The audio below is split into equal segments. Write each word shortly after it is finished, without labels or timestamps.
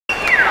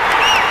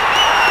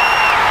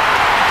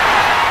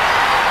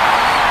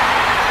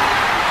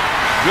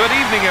Good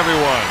evening,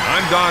 everyone.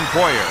 I'm Don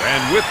Poyer,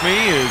 and with me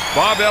is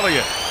Bob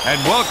Elliott.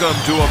 And welcome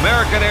to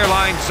American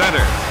Airlines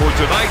Center for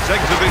tonight's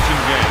exhibition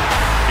game.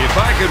 If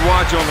I could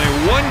watch only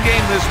one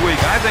game this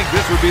week, I think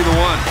this would be the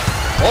one.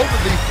 Both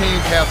of these teams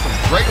have some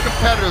great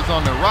competitors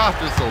on their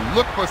roster, so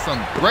look for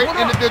some great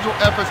individual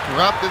efforts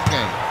throughout this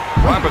game.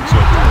 Robinson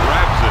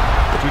grabs it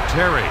to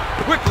Terry.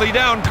 Quickly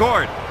down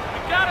court.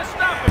 You gotta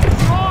stop it.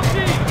 Strong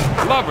D.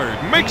 Glover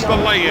makes the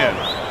lay-in.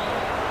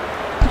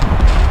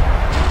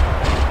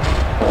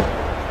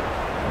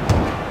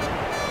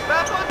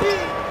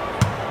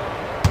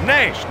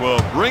 Nash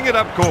will bring it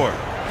up court.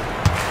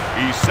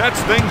 He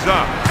sets things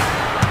up.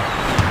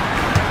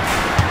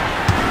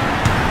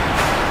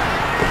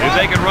 If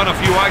they can run a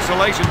few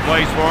isolation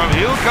plays for him,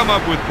 he'll come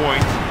up with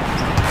points.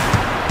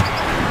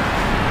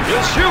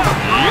 He'll shoot.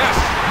 Yes.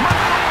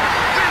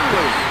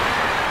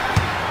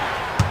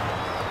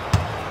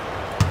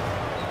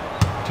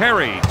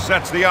 Terry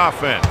sets the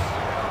offense.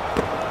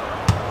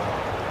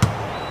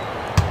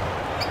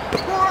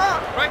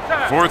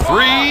 For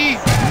three,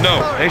 no.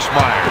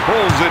 Ishmael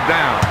pulls it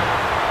down.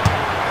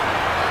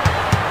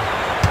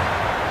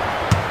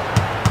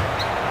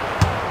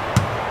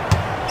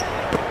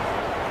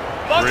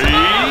 Three,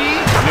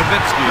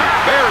 Nowitzki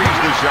buries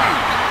the shot.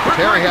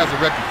 Terry has a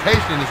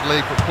reputation in this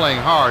league for playing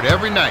hard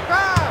every night.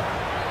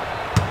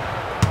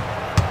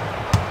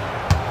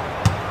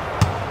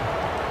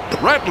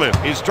 Ratliff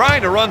is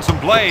trying to run some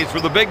plays for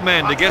the big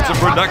men to get some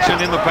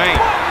production in the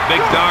paint. Big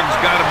Dog's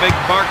got a big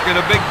bark and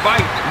a big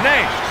bite.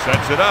 Nash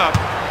sets it up.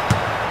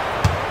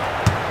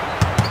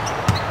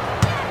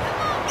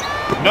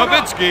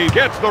 Nowitzki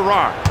gets the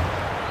rock.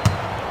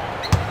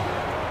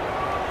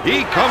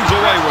 He comes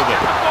away with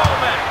it.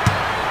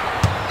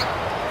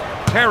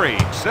 Terry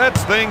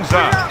sets things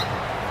up.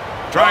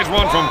 Tries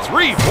one from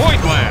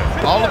three-point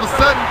land. All of a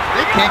sudden,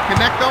 they can't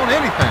connect on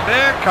anything.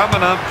 They're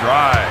coming up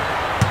dry.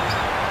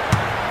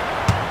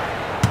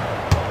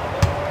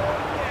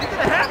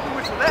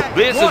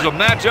 This is a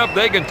matchup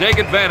they can take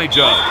advantage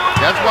of.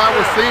 That's why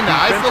we're seeing the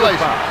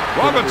isolation.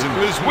 Robinson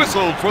is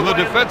whistled for the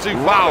defensive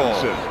foul.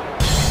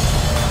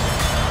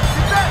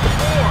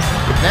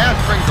 Nash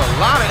brings a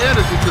lot of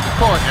energy to the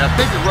court, and I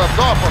think it rubs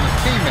off on his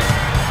teammates.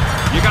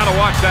 You got to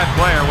watch that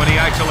player when he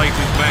isolates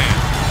his man.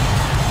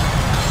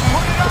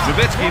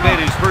 Nowitzki made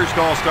his first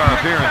All-Star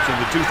appearance in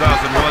the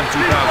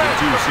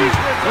 2001-2002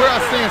 season. We're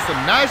seeing some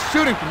nice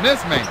shooting from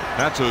this man.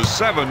 That's a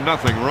 7-0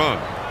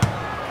 run.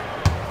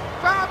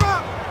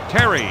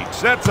 Terry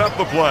sets up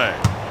the play.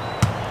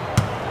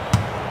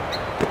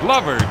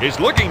 Glover is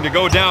looking to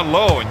go down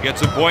low and get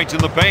some points in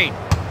the paint.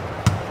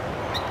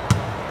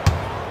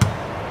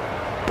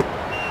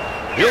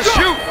 He'll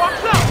shoot.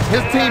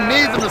 His team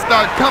needs him to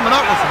start coming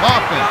up with some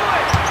offense.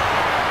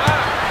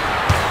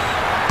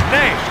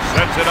 Nash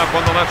sets it up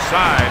on the left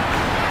side.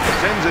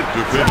 Sends it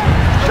to finish.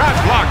 Shot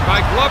blocked by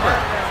Glover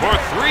for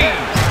three.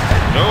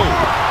 No.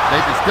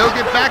 They can still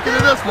get back into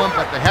this one,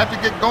 but they have to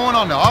get going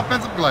on the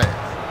offensive glass.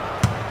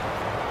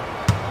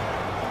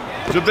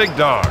 To Big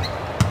Dog.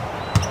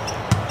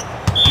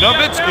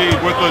 Nowitzki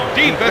with the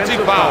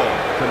defensive foul.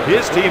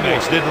 His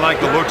teammates didn't like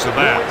the looks of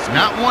that.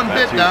 Not one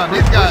bit down.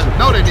 These guys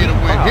know they need a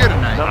win here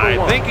tonight. I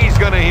think he's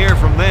going to hear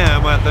from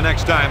them at the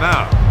next time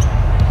out.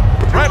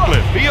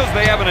 Ratliff feels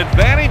they have an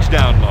advantage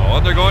down low,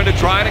 and they're going to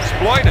try and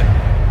exploit it.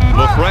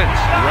 LaFrentz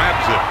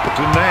grabs it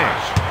to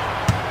Nash.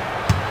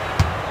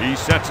 He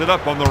sets it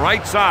up on the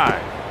right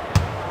side.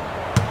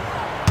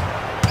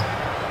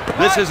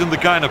 This isn't the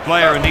kind of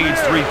player who needs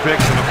 3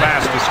 picks and a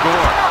pass to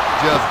score.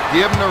 Just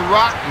give him the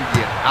rock and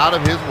get out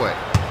of his way.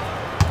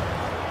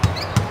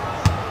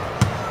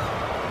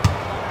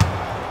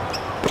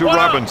 To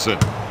Robinson.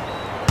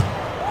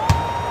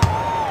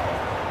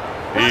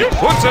 He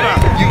puts it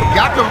up. You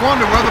got to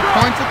wonder where the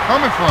points are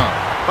coming from.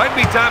 Might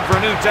be time for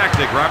a new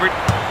tactic, Robert.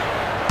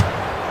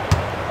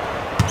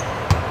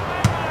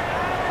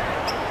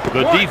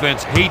 The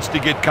defense hates to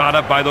get caught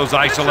up by those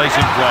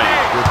isolation plays.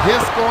 With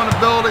his scoring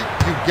ability,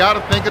 you've got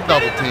to think a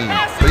double team.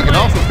 But he can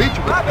also beat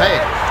you with a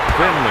pass.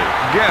 Finley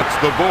gets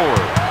the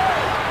board.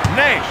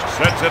 Nash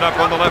sets it up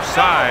on the left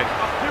side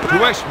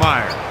to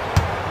Ishmael.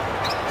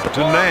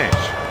 To Nash.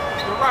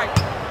 You're right.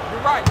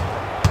 You're right.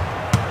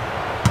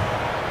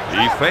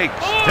 He fakes.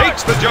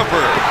 Takes the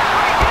jumper.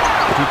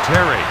 To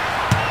Terry.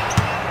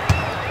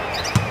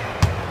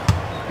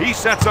 He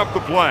sets up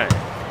the play.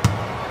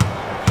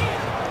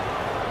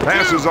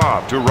 Passes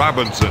off to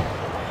Robinson.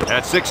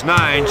 At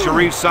 6'9",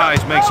 Sharif's size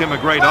makes him a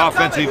great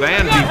offensive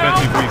and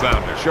defensive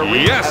rebounder.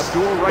 Yes,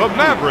 the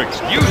Mavericks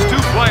used 2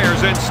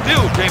 players and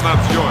still came up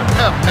short.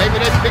 Yeah,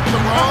 maybe they picked the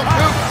wrong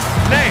group.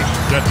 Nash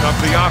sets up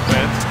the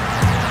offense.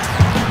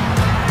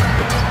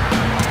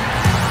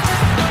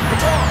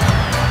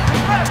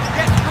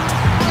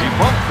 He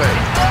pump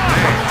fakes.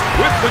 Nash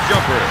with the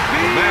jumper.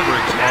 The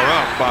Mavericks are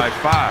up by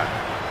 5.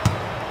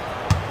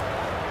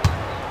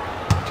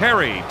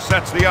 Terry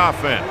sets the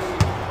offense.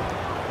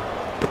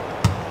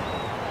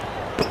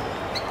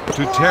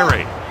 To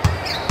Terry.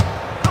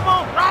 Come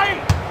on, right.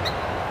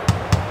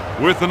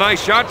 With a nice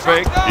shot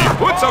fake, he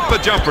puts up the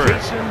jumper. Come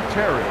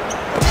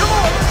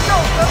on, let's go.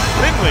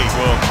 Finley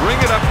will bring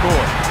it up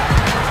court.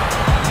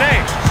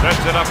 Nash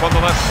sets it up on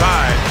the left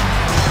side.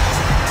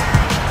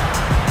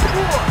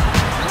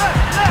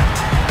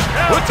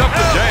 Puts up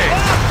the J.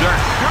 Dirk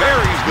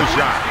buries the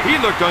shot. He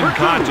looked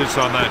unconscious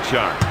on that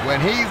shot. When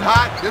he's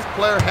hot, this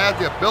player has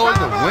the ability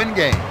to win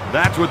games.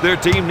 That's what their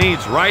team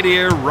needs right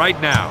here, right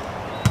now.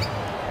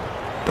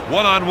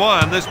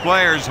 One-on-one, this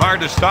player's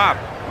hard to stop.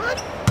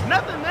 What?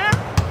 Nothing there.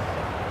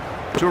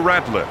 To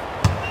Ratliff.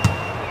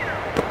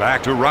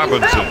 Back to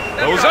Robinson.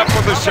 Goes up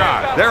with the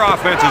shot. Their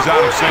offense is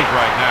out of sync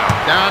right now.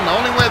 Don, the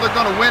only way they're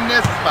going to win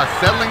this is by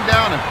settling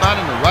down and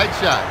finding the right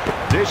shot.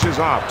 Dishes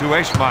off to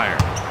Eschmeyer.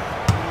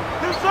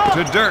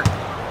 To Dirk.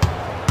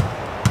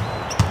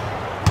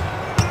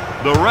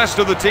 The rest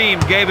of the team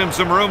gave him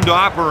some room to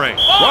operate.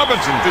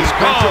 Robinson is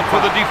called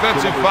for the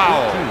defensive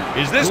foul.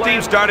 Is this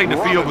team starting to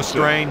feel the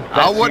strain?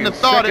 I wouldn't have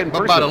thought it,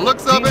 but by the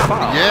looks of it,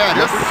 yeah,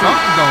 there's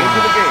something going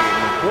Into the on. game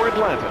for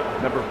Atlanta,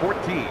 number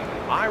 14,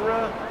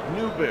 Ira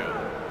Newbill.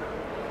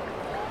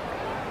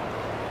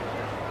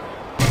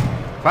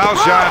 Foul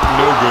shot,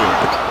 no good.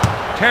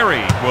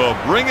 Terry will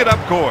bring it up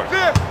court.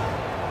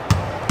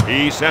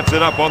 He sets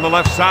it up on the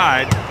left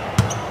side.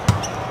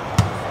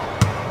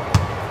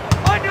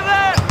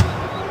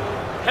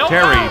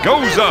 Terry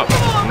goes up.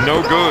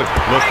 No good.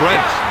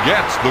 LaFrance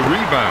gets the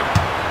rebound.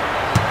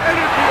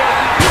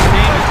 This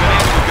team has been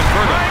able to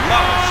convert a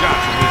lot of shots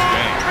in this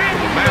game.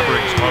 The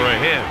Mavericks are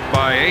ahead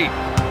by 8.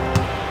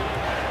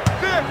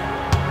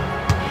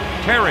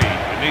 Terry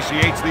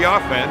initiates the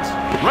offense.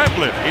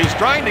 Ratliff is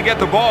trying to get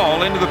the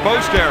ball into the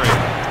post area.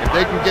 If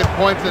they can get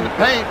points in the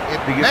paint,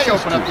 it may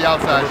open up the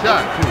outside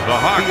shot. The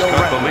Hawks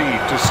cut the lead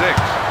to 6.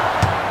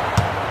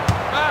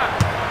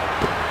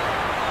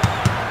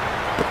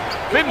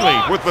 Finley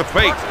with the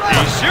fake.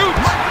 He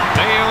shoots.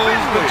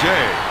 Nails the J.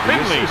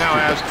 Finley now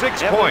has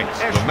 6 points.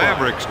 The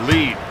Mavericks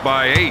lead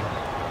by 8.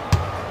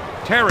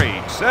 Terry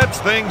sets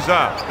things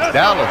up.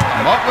 Dallas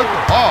come up with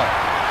the ball.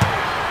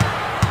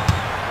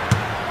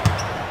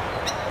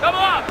 Come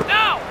on,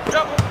 now.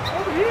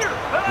 Over here.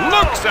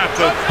 Looks at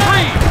the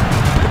 3.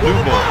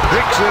 Newbill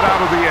picks it out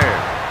of the air.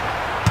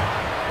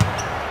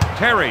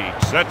 Terry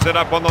sets it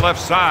up on the left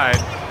side.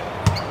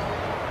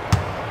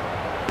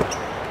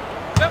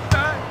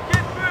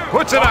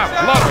 Puts it up.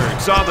 Glover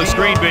saw the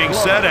screen being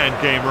set and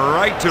came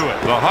right to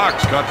it. The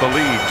Hawks cut the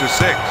lead to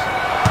 6.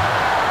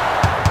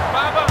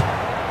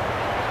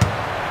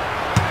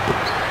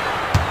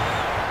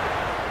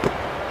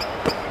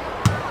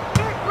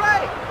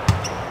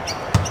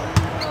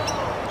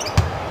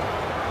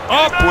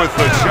 Up with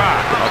the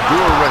shot.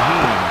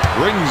 Abdur-Rahim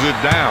brings it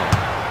down.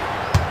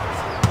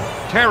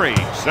 Terry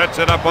sets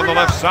it up on the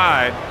left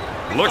side.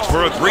 Looks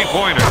for a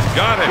three-pointer.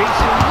 Got it.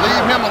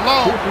 Leave him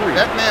alone.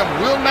 That man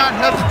will not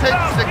hesitate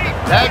to stick the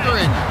dagger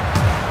in you.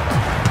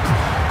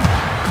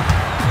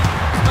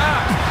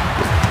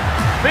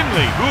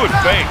 Finley, good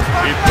fake.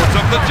 He puts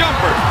up the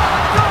jumper.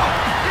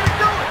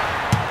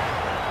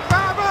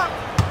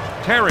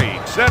 Terry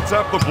sets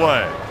up the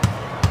play.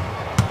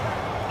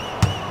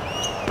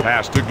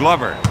 Pass to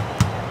Glover.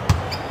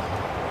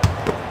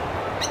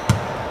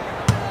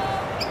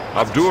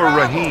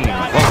 Abdur-Rahim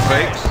pump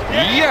fakes.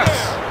 Yes!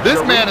 This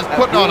man is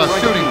putting on a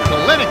shooting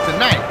clinic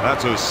tonight.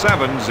 That's a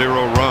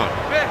 7-0 run.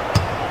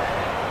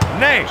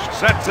 Nash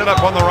sets it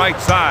up on the right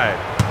side.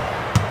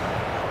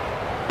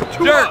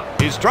 Dirk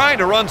is trying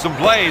to run some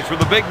plays for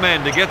the big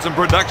men to get some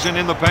production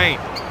in the paint.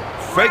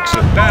 Fakes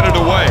it, batted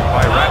away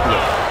by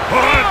Ratliff.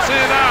 Puts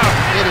it out.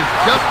 It is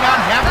just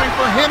not happening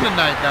for him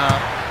tonight, Dom.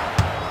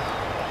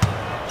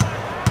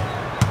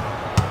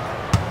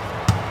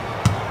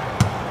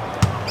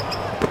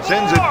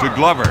 Sends it to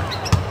Glover.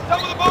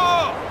 Top of the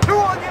ball. 2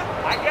 on you.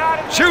 I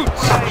got it.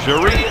 Shoots.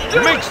 Sharif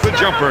makes the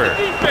jumper.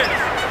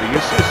 The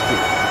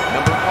assistant,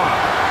 number 5,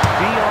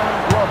 Dion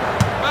Glover.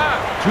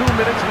 2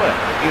 minutes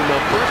left in the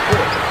first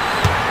quarter.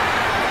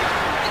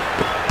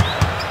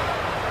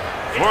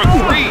 For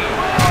 3.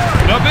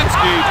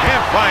 Nowitzki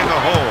can't find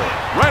the hole.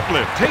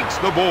 Ratliff takes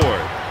the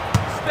board.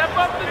 Step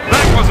up the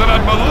That was an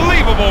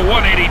unbelievable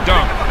 180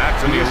 dunk.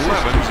 That's an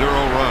 11-0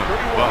 run.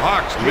 The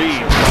Hawks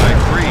lead by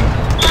 3.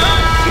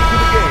 Into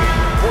the game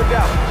for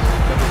Dallas,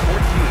 number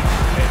 14,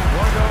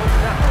 Eduardo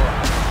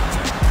Navarro.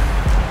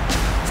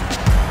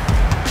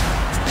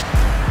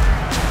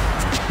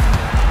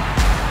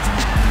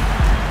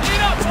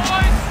 Lead up,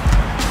 boys.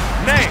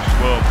 Nash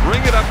will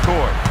bring it up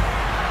court.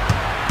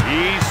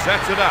 He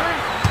sets it up.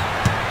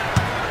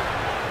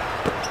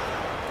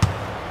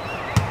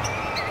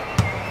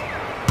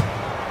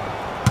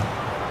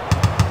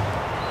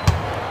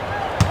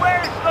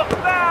 Where's the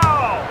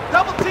foul?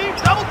 Double team,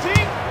 double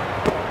team.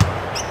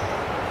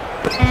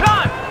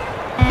 Time.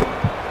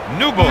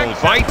 Newbill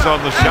bites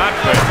on the shot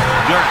fake.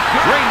 Dirk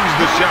drains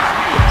the shot.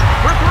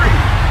 For 3,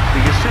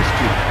 the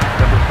assistant,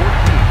 number 14,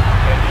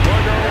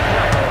 Eduardo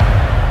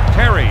Navarro.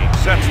 Terry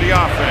sets the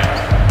offense.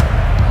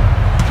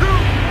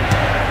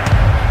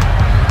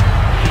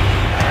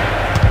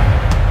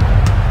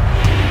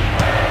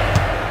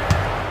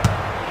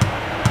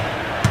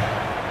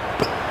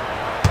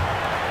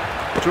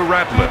 To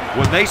Ratliff.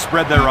 When they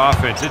spread their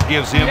offense, it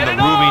gives him the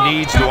room he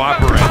needs to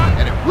operate.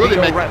 And it really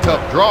makes a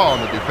tough draw on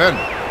the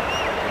defender. You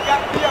got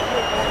to be up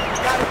here, boy.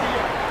 You got to be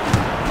up.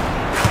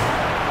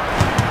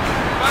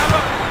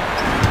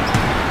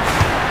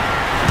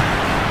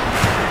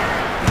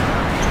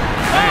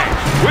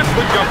 With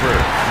the jumper.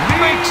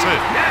 Makes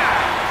it.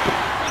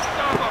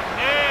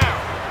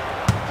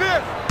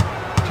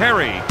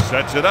 Terry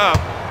sets it up.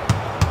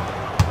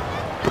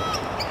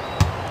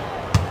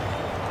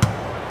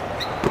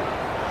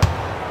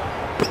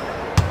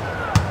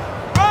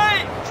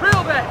 Right!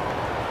 Trill that!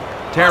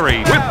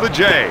 Terry with the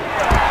J.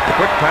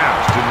 Quick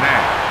pass to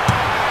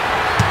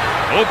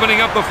Nash. Opening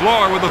up the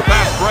floor with a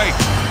fast break.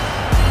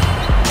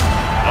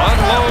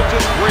 Unloads a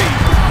three.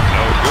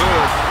 No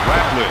good.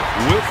 Ratliff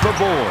with the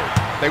board.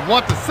 They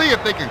want to see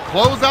if they can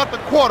close out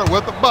the quarter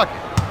with a bucket.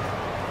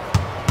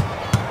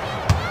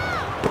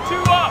 2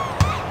 up!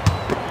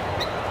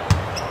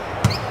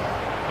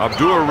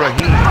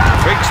 Abdur-Rahim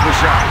fakes the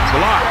shot.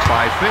 Blocked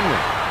by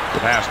Finley.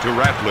 Pass to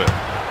Ratliff.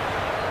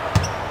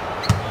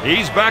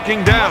 He's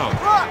backing down.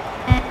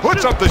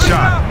 Puts up the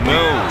shot.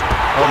 No.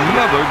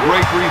 Another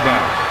great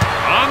rebound.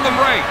 On the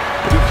break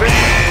to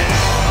Finley.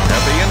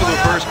 At the end of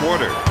the first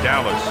quarter,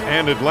 Dallas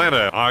and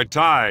Atlanta are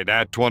tied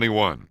at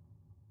 21.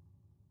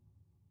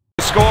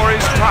 Score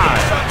is tied.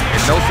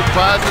 And no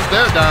surprises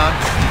there, Don.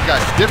 You've got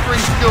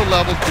differing skill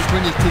levels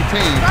between these two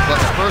teams, but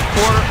the first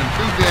quarter,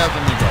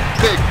 enthusiasm is a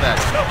big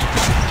factor.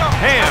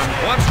 Ham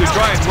wants to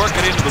try and work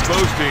it into the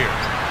post here.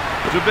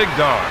 It's a big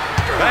dog.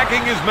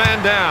 Backing his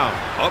man down.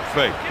 Up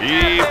fake.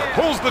 He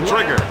pulls the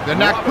trigger. They're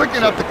not quick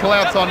enough to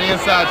collapse on the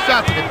inside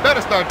shot, so they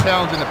better start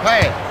challenging the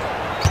pass.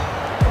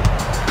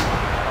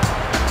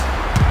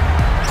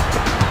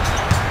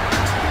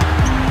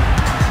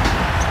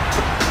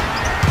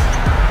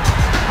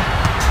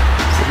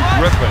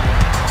 Griffin.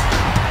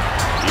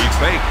 He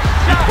fakes.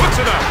 He puts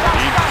it up.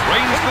 He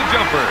drains the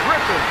jumper.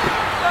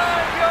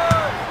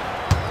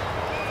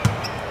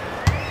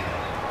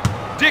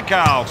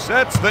 Dickow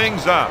sets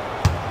things up.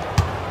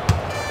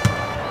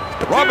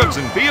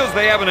 Robinson feels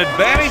they have an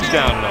advantage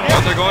down low,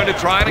 and they're going to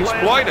try and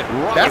exploit it.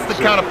 That's the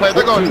kind of play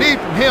they're going to need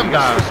from him,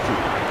 guys.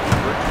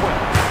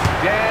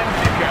 Dan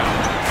Dickow.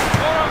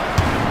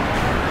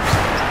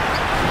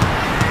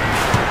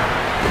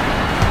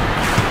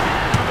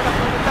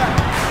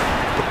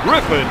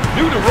 Griffin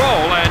knew to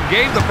roll and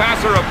gave the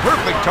passer a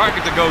perfect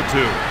target to go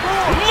to.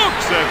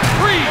 Looks at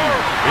three.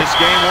 This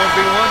game won't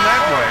be won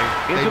that way.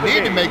 They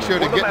need to make sure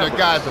they're getting their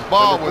guys the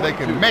ball where they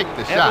can make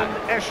the shot.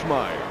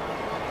 Eschmeyer.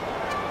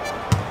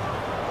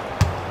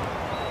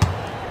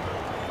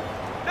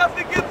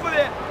 Nothing good for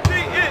that.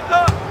 See it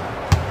up.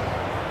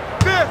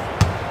 Fifth.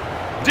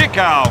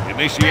 Dickow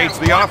initiates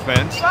the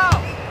offense.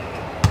 Foul.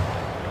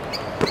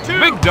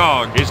 Big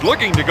Dog is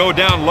looking to go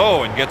down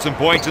low and get some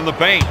points in the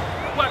paint.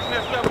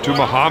 To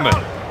Muhammad.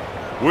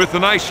 With a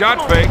nice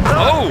shot fake.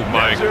 Oh,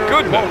 my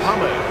goodness.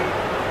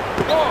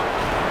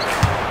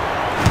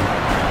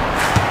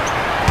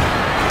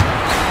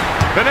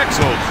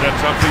 Benexel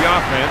sets up the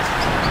offense.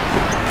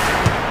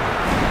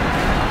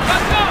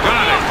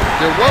 Got it.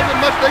 There wasn't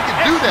much they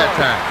could do that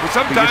time. But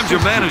sometimes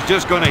your man is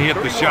just going to hit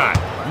the shot.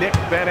 Nick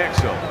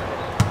Benexel.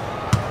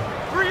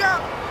 3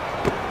 out.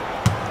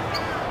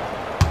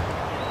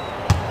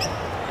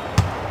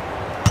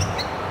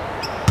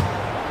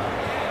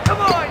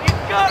 Come on, you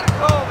gotta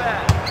call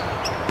that.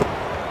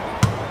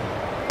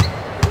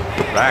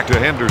 Back to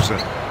Henderson.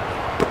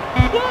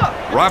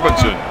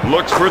 Robinson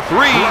looks for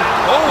three.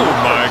 Oh,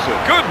 my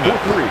goodness.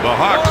 The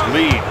Hawks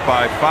lead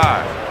by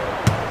 5.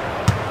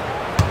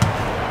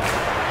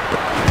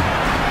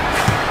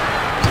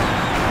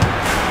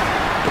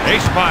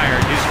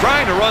 Eschmeyer is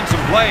trying to run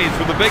some plays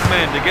for the big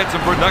man to get some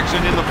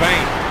production in the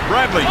paint.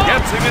 Bradley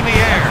gets him in the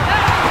air.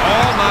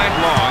 All night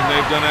long,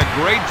 they've done a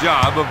great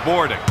job of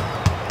boarding.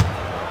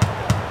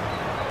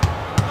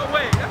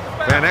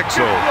 Van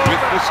Exel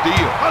with the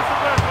steal.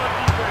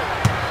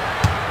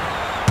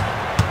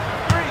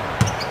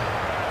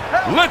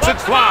 Lets it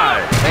fly.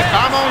 If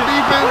I'm on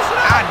defense,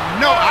 I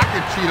know I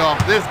can cheat off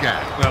this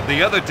guy. Well,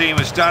 the other team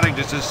is starting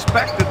to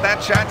suspect that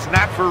that shot's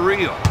not for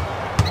real.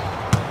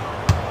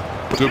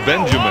 To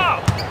Benjamin.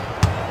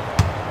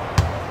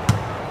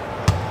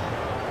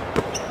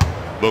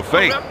 The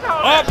fake.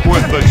 Up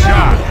with the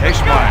shot.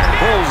 Eschmeyer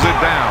pulls it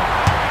down.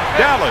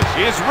 Dallas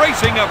is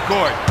racing up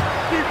court.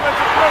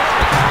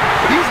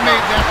 He's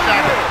made that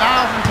shot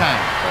 1,000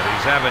 times. But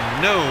he's having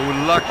no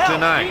luck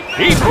tonight.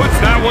 He puts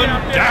that one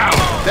down.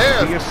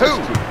 There's 2.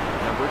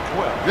 Number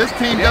 12. This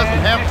team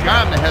doesn't have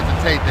time to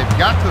hesitate. They've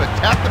got to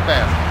attack the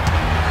basket.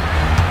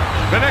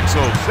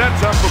 Benexel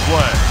sets up the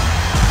play.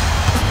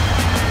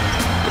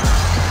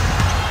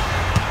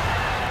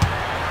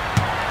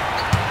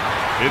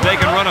 If they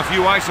can run a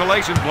few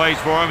isolation plays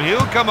for him,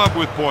 he'll come up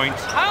with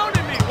points.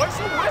 Pounding me. What's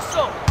the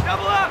whistle?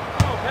 Double up.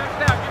 Come on, pass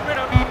down. Get rid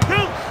of him.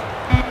 Deuce.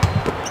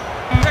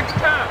 Next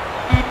time.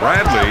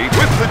 Bradley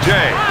with the J.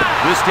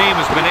 This team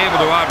has been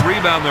able to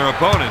out-rebound their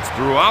opponents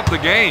throughout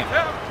the game.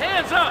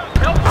 Hands up.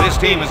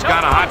 This team has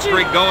got a hot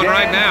streak going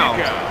right now.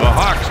 The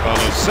Hawks on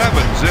a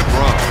 7-zip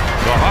run.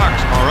 The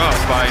Hawks are up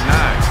by 9.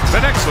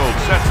 Van Exel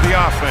sets the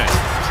offense.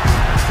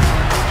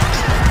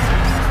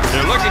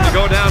 They're looking to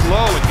go down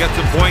low and get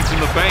some points in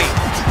the paint.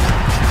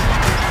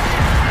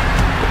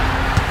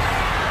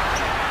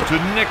 To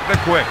Nick the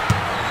Quick.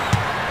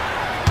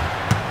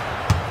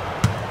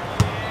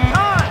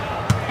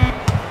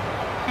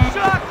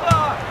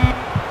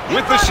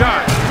 With the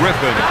shot,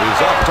 Griffin is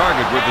off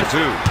target with the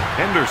 2.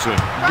 Henderson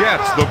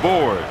gets the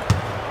board.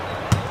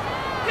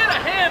 Get a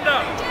hand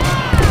up.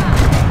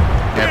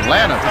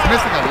 Atlanta is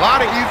missing a lot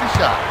of easy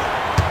shots.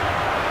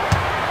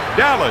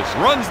 Dallas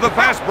runs the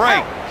fast break.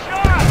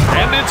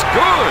 And it's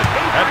good.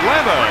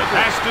 Atlanta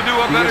has to do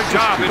a better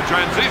job in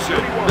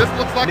transition. This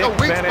looks like a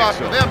weak spot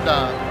for them,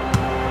 Don.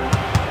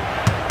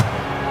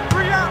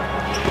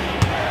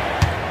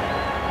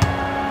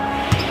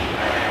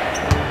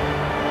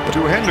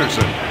 To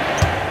Henderson.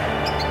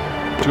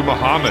 To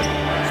Muhammad.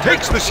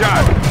 Takes the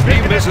shot.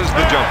 He misses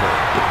the jumper.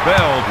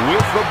 Bell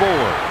with the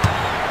board.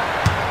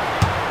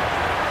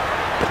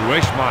 To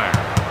Ishmael.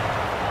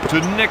 To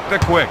Nick the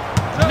Quick.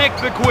 Nick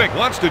the Quick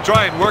wants to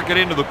try and work it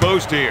into the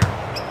post here.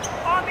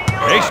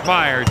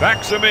 Ishmael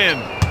backs him in.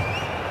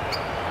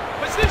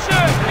 Position.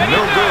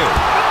 No good.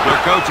 Their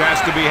coach has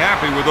to be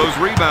happy with those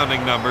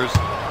rebounding numbers.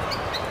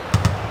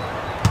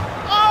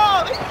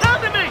 Oh, they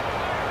pounded me.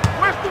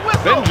 Where's the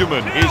whistle?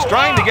 Benjamin is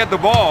trying to get the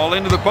ball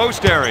into the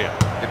post area.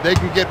 If they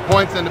can get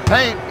points in the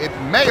paint, it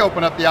may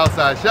open up the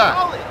outside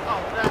shot.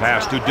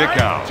 Pass to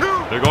Dickow.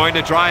 They're going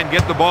to try and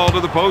get the ball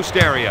to the post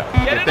area.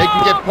 If they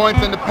can get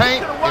points in the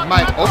paint, it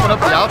might open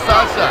up the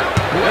outside shot.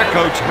 Their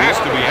coach has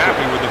to be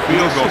happy with the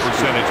field goal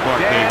percentage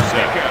mark they've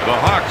set. The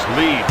Hawks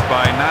lead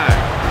by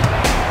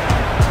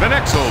 9. Van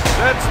Exel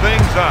sets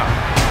things up.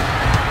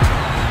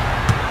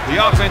 The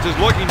offense is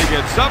looking to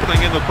get something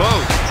in the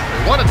post.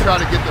 They want to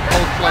try to get the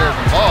post players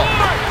involved.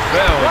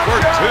 Bell for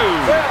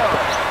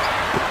 2.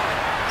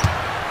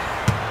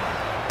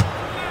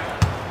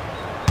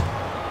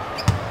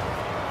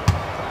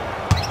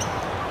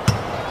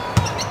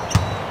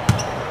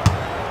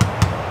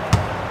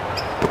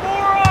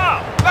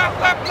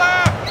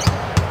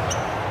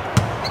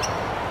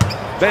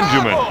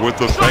 Benjamin with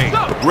the feint.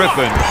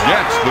 Griffin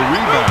gets the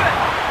rebound.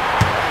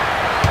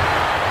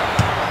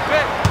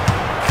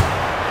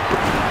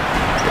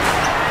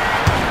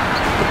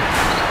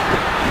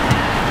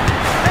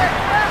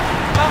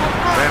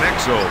 Van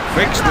Exel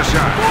fakes the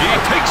shot. He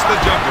takes the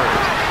jumper.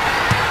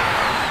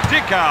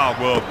 Dickow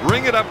will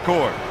bring it up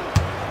court.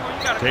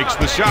 Takes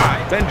the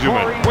shot.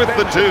 Benjamin with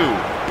the 2.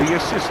 The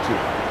assist to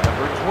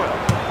number 12,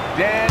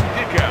 Dan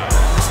Dickow.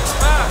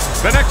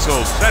 Van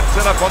Exel sets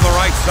it up on the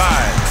right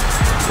side.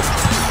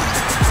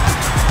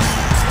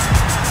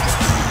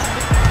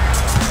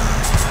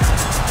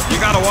 You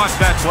got to watch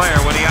that player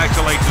when he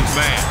isolates his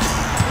man.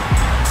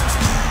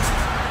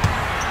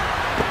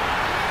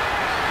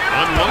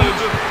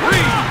 Unloads a 3.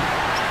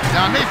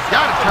 Now they've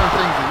got to turn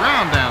things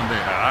around down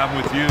there. I'm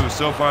with you.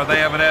 So far, they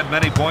haven't had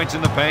many points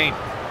in the paint.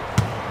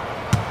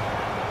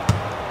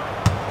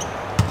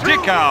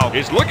 Dickow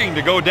is looking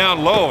to go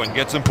down low and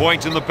get some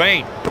points in the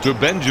paint. To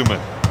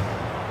Benjamin.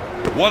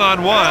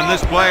 One-on-one,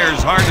 this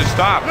player's hard to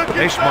stop.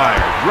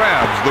 Ishmael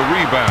grabs the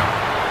rebound.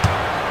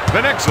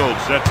 Van Exel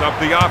sets up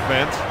the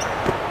offense.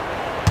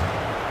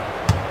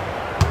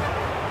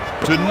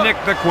 To Nick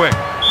the Quick.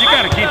 You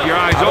got to keep your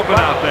eyes open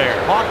out there.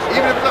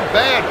 Even if it's a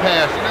bad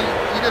pass,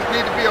 you just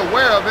need to be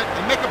aware of it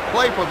and make a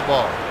play for the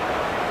ball.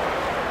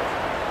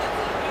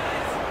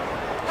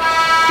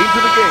 Into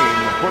the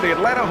game for the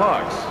Atlanta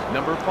Hawks,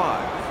 number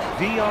 5,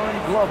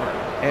 Dion Glover,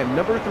 and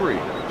number 3,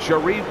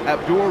 Sharif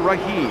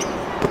Abdur-Rahim.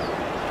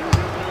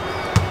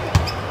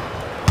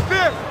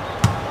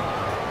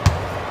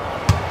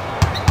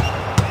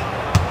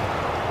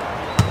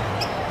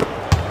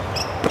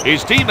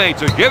 His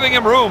teammates are giving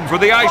him room for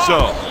the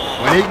ISO.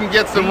 When he can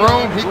get some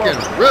room, he can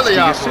really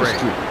operate.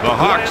 The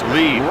Hawks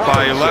lead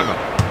by 11.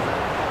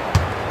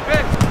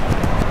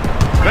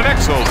 Van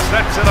Exel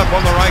sets it up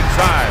on the right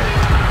side.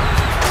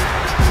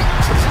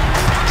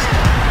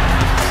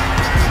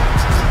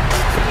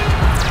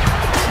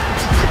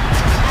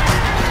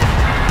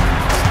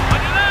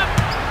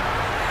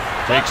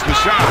 Takes the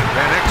shot.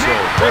 Van Exel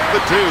with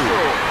the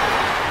 2.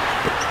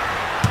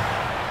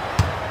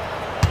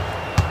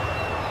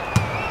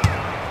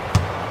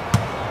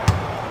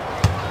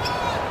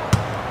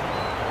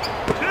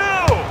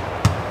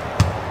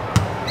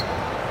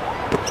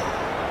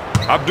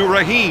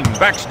 Abdur-Rahim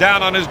backs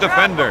down on his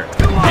defender.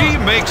 He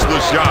makes the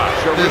shot.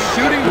 The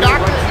shooting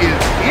doctor is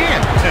in.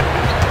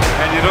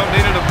 And you don't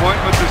need an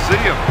appointment to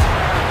see him.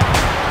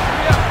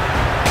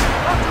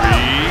 3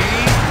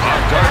 on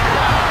target.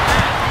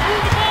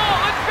 Move the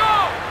ball. Let's go.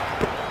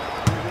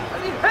 I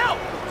need help.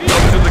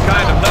 Those are the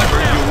kind of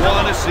numbers you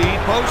want to see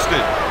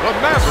posted. The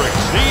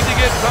Mavericks need to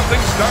get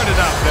something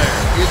started out there.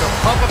 Either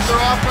pump up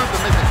their offense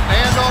or make a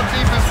stand on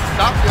defense and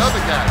stop the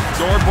other guys.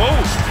 Or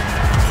both.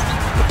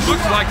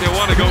 Looks like they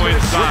want to go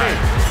inside.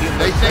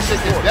 They think they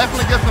can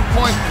definitely get some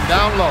points from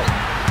down low.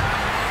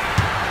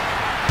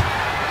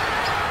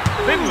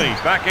 Finley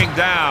backing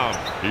down.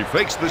 He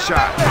fakes the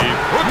shot. He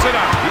puts it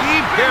up. He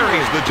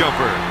buries the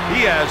jumper.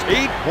 He has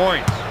 8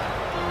 points.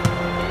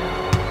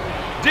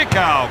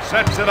 Dickow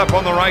sets it up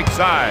on the right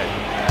side.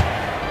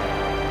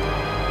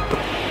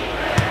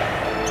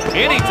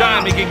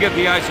 Anytime he can get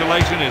the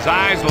isolation, his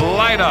eyes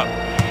light up.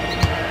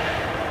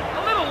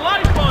 A little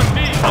life on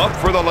me. Up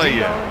for the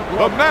lay-in.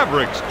 The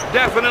Mavericks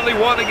definitely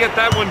want to get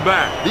that one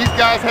back. These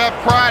guys have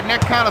pride, and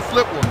that kind of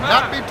slip will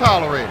not be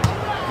tolerated.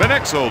 Van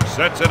Exel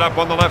sets it up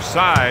on the left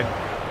side.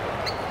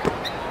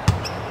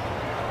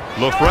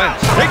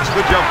 LaFrance takes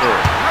the jumper.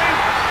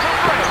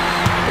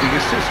 The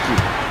assist to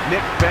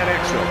Nick Van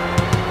Exel.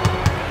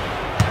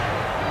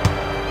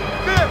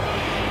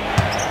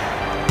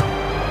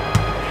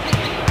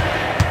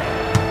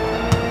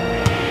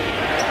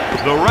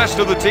 The rest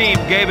of the team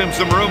gave him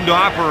some room to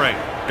operate.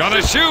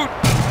 Gonna shoot.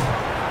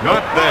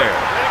 Not there.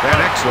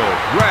 Van Exel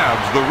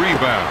grabs the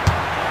rebound.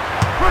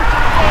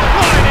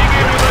 Sliding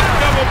in with a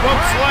double pump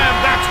slam.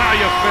 That's how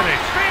you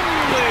finish.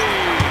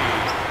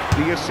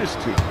 The assist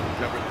to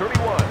number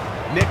 31,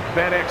 Nick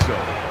Van Exel.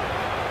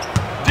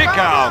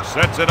 Dickow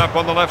sets it up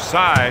on the left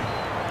side.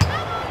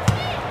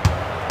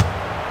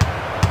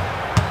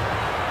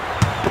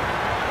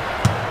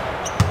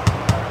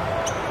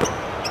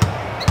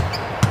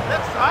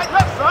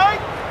 Left side.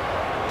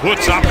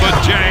 Puts up the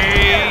J.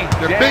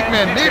 Their big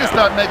men need to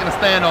start making a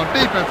stand on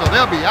defense, or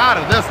they'll be out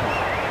of this one.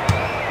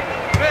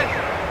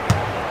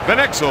 Van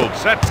Exel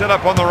sets it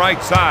up on the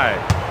right side.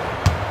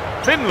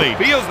 Finley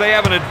feels they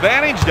have an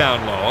advantage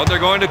down low, and they're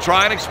going to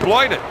try and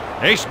exploit it.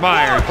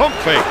 Aschmeyer pump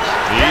fakes.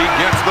 He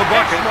gets the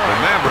bucket. The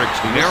Mavericks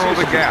narrow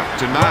the gap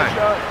to 9.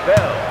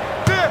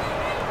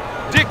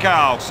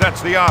 Dickow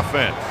sets the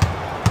offense.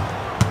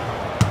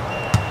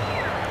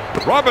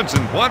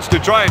 Robinson wants to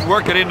try and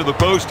work it into the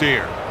post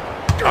here.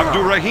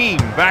 Abdurrahim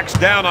backs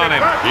down on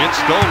him. It's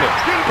stolen.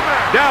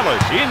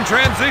 Dallas in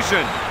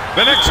transition.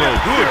 Van Exel,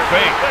 good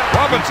fake.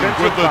 Robinson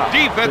with the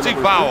defensive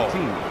foul.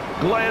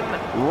 Glenn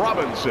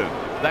Robinson.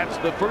 That's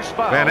the first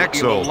foul. Van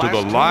Exel to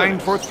the line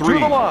for 3. To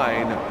the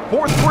line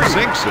for 3.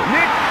 Sinks it.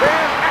 Nick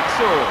Van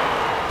Exel.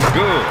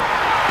 Good.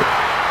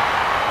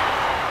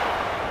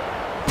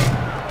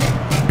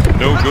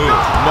 No good.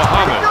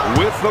 Muhammad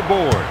with the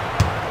board.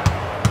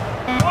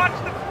 Watch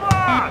the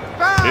clock.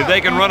 If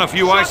they can run a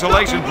few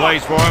isolation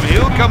plays for him,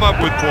 he'll come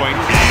up with points.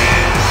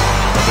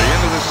 At the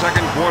end of the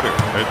second quarter,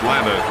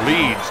 Atlanta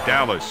leads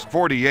Dallas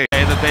 48.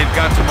 That they've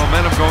got some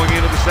momentum going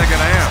into the second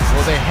half.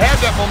 Well, they had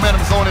that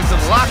momentum going into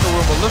the locker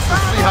room, but let's just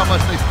see how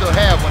much they still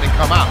have when they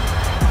come out.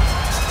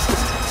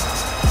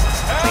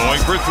 Going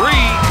for 3.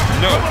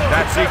 No,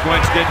 that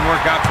sequence didn't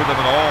work out for them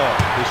at all.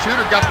 The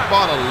shooter got the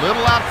ball a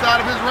little outside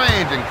of his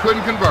range and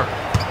couldn't convert.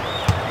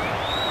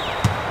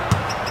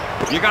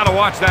 You got to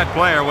watch that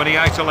player when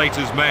he isolates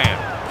his man.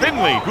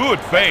 Finley,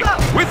 good fake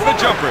with the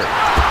jumper.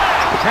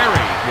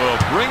 Terry will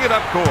bring it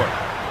up court.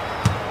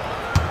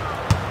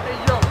 Hey,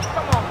 yo,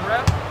 come on,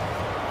 ref.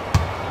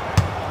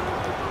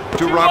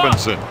 To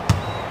Robinson.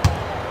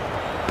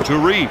 To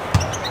Reef.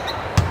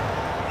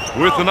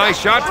 With a nice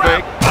shot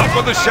fake. Up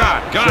with the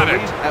shot. Got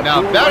it.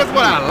 Now, that is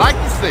what I like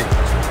to see.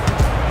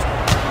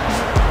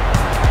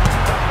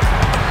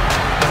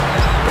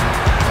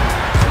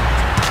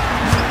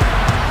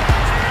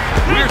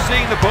 We're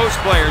seeing the post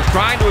players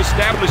trying to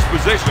establish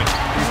position.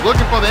 He's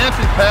looking for the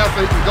entry pass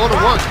so he can go to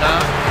work,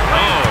 Don.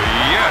 Oh,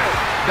 yes.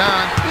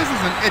 Don, this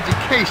is an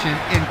education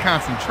in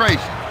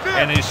concentration.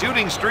 And his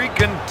shooting streak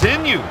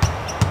continues.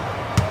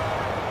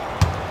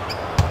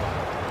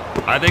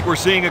 I think we're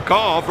seeing a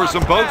call for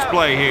some post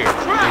play here.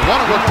 They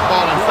want to work the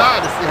ball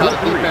inside to see how the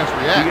defense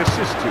reacts.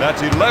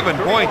 That's 11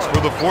 points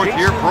for the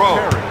fourth-year pro.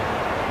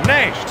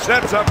 Nash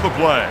sets up the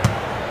play.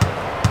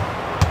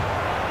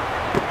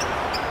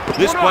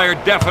 This player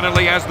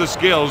definitely has the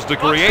skills to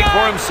create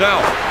for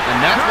himself.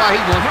 And that's why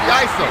he wants the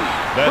ISO.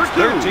 That's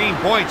 13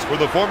 points for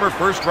the former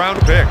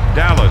first-round pick.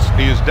 Dallas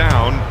is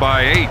down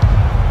by 8.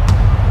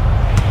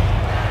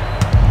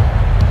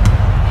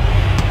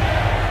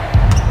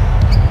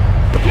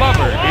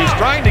 Glover is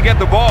trying to get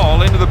the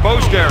ball into the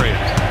post area.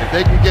 If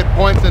they can get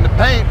points in the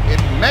paint, it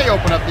may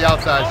open up the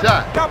outside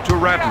shot. Up to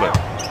Rattler.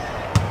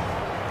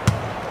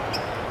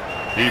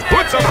 He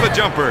puts up the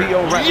jumper.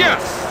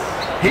 Yes!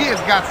 He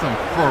has got some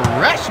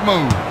fresh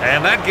moves.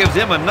 And that gives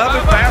him another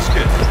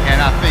basket.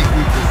 And I think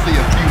we could see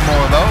a few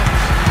more of those.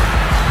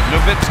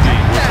 Nowitzki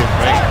with the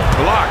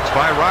fake. Blocked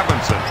by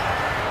Robinson.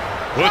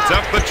 Puts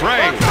up the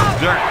tray.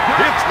 Dirk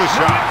hits the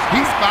shot.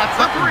 He spots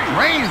up and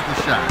drains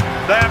the shot.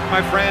 That,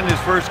 my friend,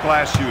 is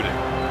first-class shooting.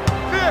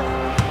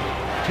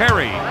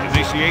 Terry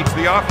initiates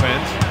the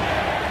offense.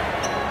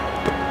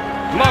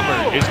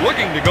 Glover is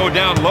looking to go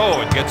down low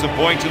and get some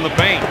points in the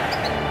paint.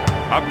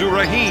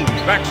 Abdurrahim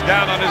backs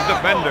down on his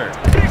defender.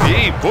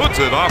 He puts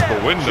it off the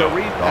window.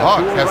 The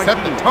Hawks have set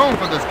the tone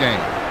for this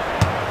game.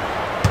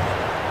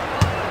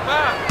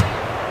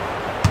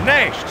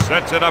 Nash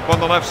sets it up on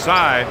the left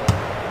side.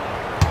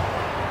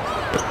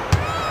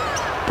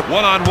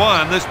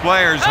 One-on-one, this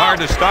player's hard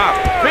to stop.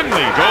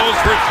 Finley goes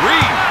for 3.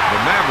 The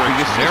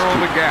Mavericks narrow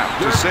the gap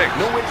to 6.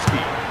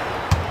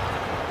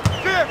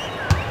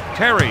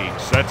 Terry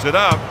sets it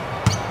up.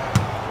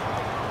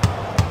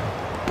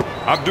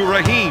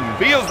 Abdurahim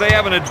feels they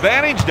have an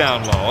advantage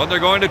down low, and they're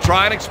going to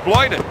try and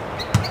exploit it.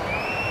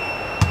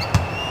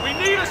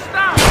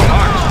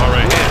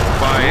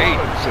 by 8.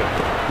 Robinson,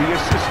 the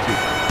assist team,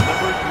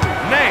 number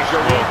 3. Nash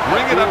will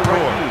bring it up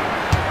court.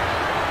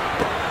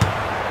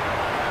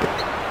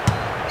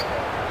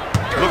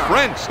 The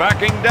French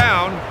backing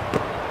down.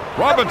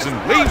 Robinson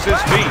leaves his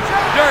feet.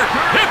 Dirk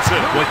hits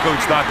it. Boy,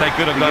 coach thought they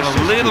could have done a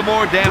little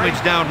more damage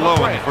down low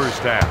in the first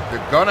half. They're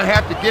going to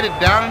have to get it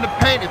down in the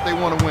paint if they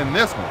want to win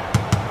this one.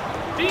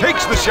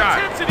 Takes the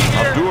shot.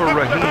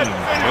 Abdur-Rahim,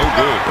 no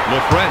good.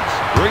 LaFrance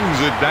brings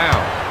it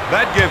down.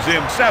 That gives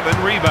him 7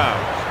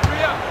 rebounds.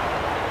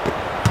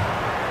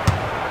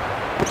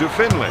 To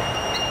Finley.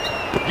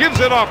 Gives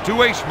it off to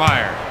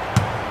Aishmeyer.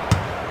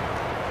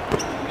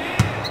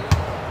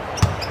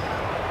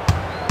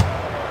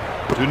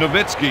 To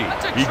Nowitzki.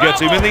 He gets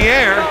him in the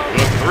air.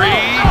 The 3.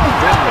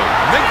 Finley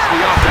makes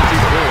the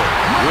offensive board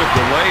with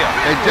the layup.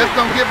 They just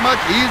don't get much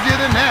easier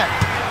than that.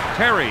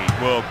 Terry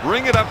will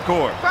bring it up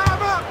court.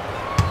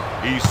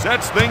 He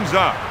sets things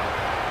up.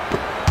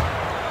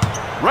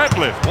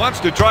 Ratliff wants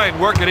to try and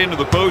work it into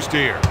the post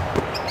here.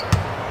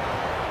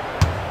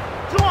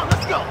 Come on,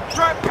 let's go.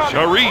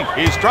 Sharif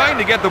is trying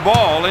to get the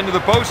ball into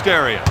the post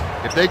area.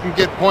 If they can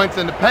get points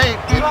in the paint,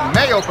 it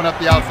may open up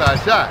the outside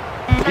shot.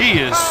 He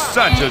is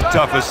such a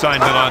tough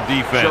assignment on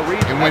defense.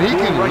 And when he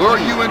can lure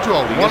you into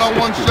a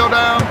one-on-one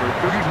showdown,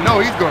 you know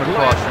he's going to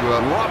cross you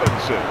up.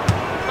 Robinson.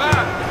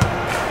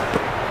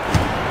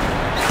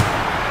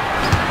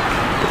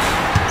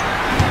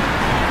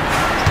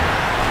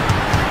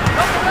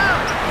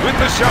 With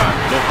the shot,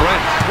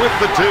 LaFrance with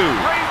the 2.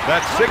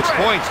 That's 6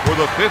 points for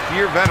the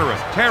 5th-year veteran.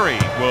 Terry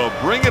will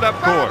bring it up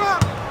court.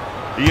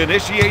 He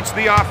initiates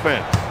the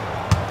offense.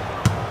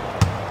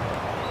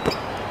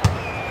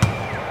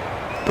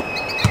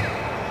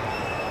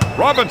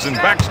 Robinson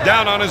backs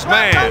down on his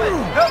man.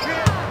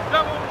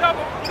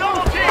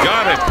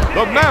 Got it.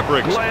 The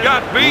Mavericks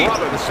got beat.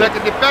 The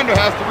second defender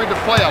has to read the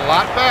play a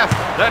lot faster.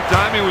 That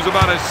time he was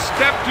about a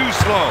step too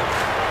slow.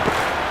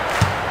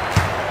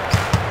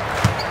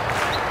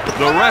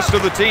 The rest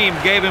of the team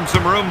gave him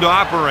some room to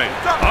operate.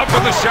 Up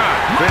for the shot.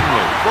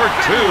 Finley for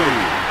 2.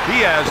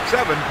 He has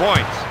 7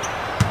 points.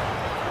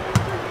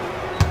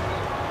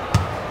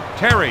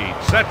 Terry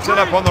sets it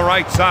up on the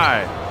right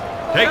side.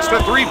 Takes the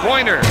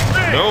 3-pointer.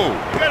 No.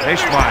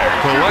 Aishmeyer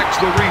collects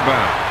the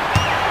rebound.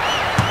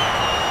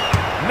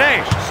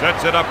 Nash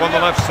sets it up on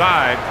the left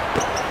side.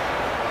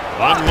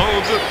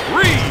 Unloads a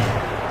 3.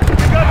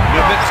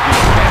 Nowitzki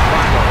can't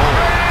find the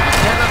hole.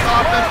 Can this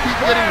offense keep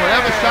getting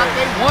whatever shot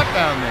they want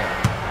down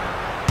there?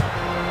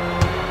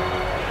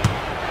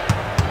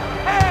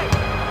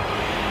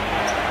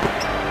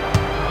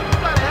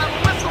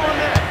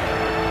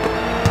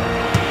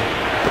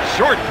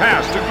 Short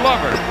pass to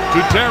Glover.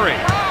 To Terry.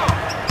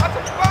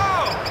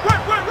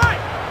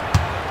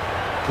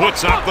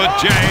 Puts up the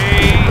J.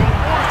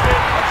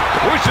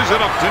 Pushes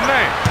it up to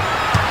Nash.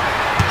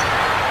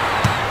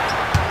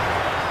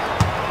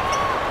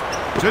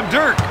 To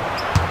Dirk.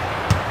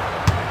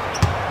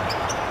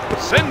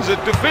 Sends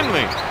it to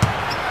Finley.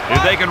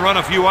 If they can run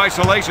a few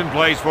isolation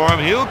plays for him,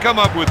 he'll come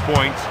up with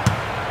points.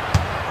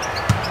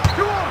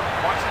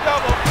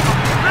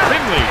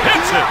 Finley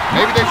hits it.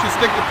 Maybe they should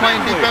stick to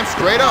playing defense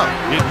straight up.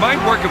 It might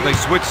work if they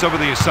switch some of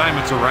the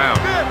assignments around.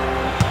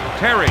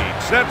 Terry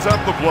sets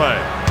up the play.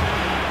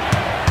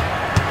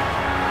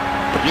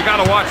 You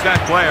got to watch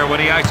that player when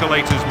he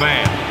isolates his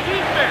man.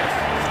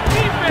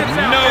 Defense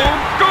No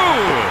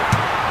good.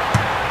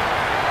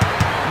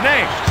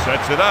 Nash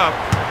sets it up.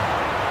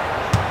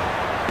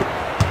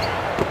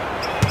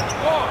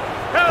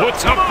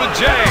 Puts up the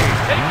J.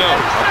 No.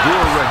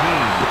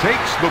 Abdur-Rahim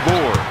takes the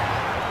board.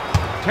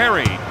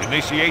 Terry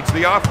initiates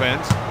the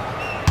offense.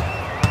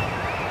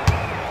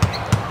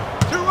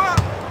 2 up.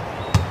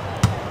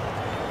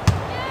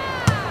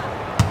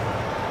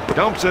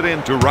 Dumps it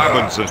into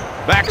Robinson.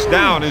 Backs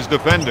down his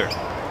defender.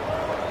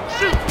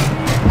 Shoot.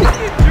 What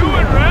are you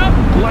doing, Ralph?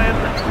 Glenn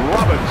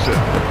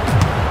Robinson.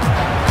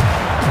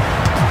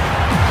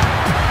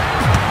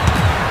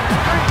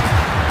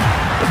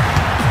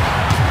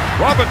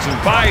 Robinson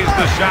buys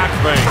the shot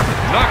fake.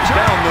 Knocks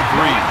down the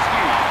 3.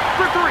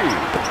 For 3,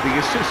 the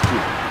assist to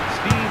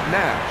Steve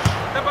Nash.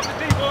 Step up the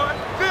D, boy.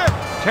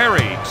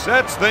 Terry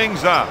sets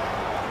things up.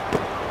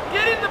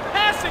 Get in the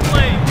passing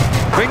lane.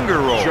 Finger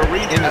roll.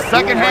 In the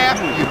second half,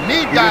 you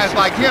need guys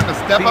like him to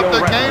step up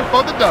their game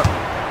for the W.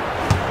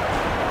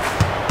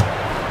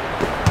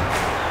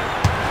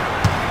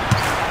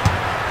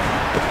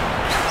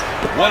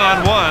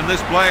 One-on-one,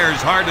 this player is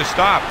hard to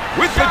stop.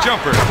 With the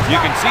jumper, you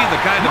can see the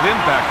kind of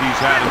impact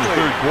he's had in the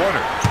 3rd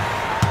quarter.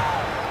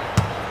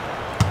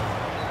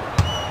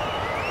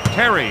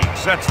 Terry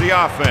sets the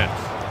offense.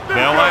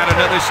 They'll add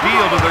another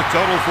steal to their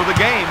total for the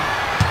game.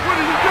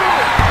 What are you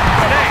doing?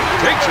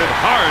 Nash takes it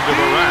hard to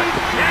the rack.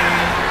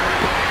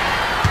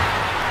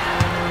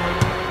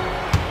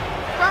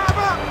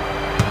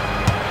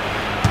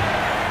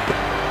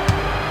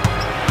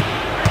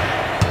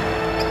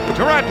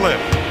 To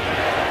Ratliff.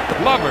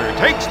 Glover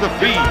takes the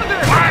feed.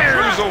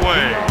 Fires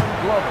away.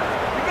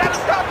 You gotta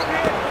stop him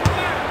here.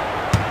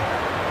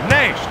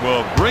 Nash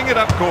will bring it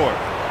up court.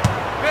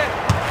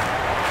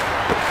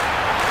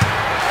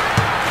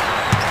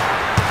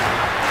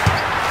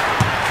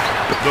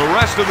 The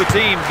rest of the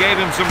team gave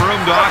him some room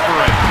to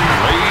operate.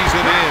 Lays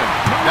it in.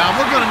 Now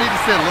we're going to need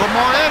to see a little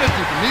more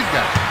energy from these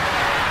guys.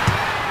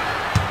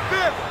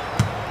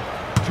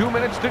 2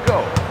 minutes to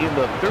go in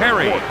the third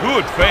Terry, quarter.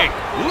 good fake.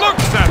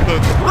 Looks at the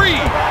three.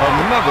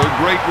 Another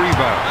great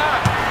rebound.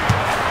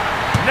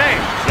 Nash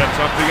sets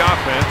up the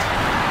offense.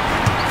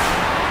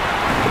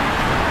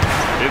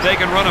 If they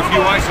can run a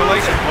few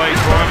isolation plays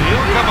for him,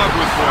 he'll come up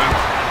with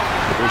points.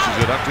 Pushes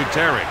it up to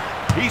Terry.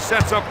 He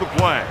sets up the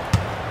play.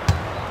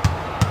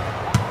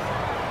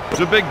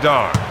 To Big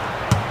Dog.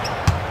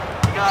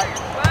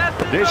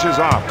 Dishes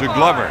off to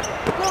Glover.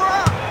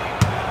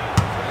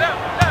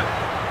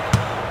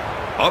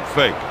 Up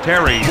fake.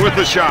 Terry with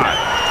the shot.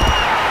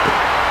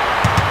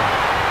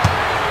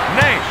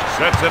 Nash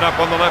sets it up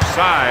on the left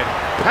side.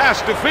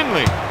 Pass to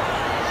Finley.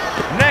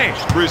 Nash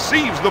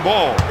receives the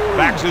ball.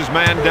 Backs his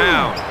man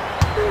down.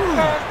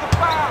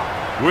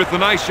 With the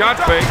nice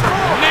shot fake.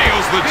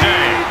 Nails the J.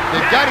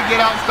 They've got to get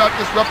out and start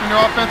disrupting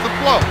their offensive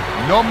flow.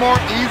 No more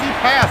easy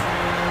passing.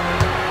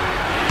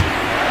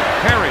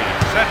 Terry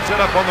sets it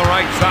up on the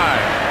right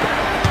side.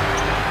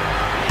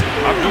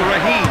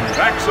 Abdul-Rahim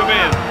backs him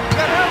in.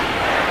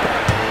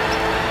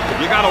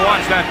 You got to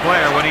watch that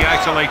player when he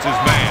isolates his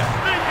man.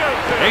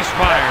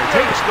 Aishmeyer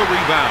takes the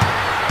rebound.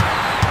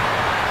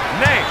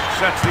 Nash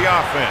sets the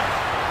offense.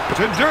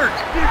 To Dirk.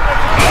 Oh,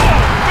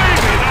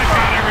 baby, that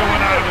got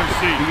everyone out of their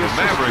seat. The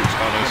Mavericks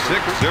on a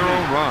 6-0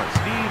 run.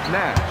 Steve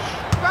Nash.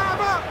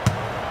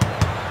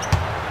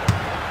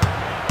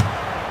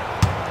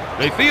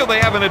 They feel they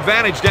have an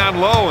advantage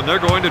down low, and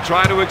they're going to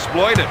try to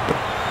exploit it.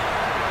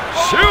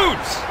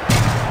 Shoots!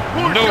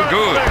 No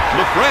good.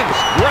 LaFrance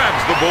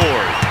grabs the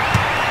board.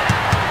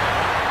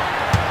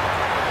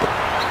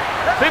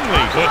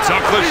 Finley puts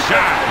up the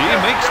shot. He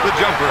makes the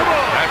jumper.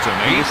 That's an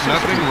 8-0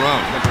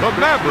 run. The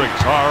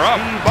Mavericks are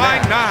up by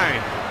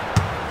 9.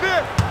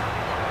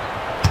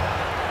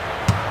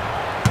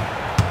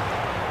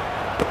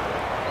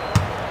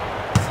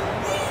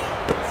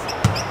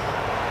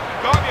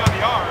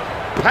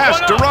 Pass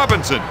to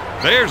Robinson.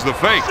 There's the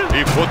fake.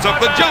 He puts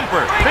up the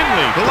jumper.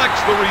 Finley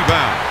collects the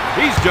rebound.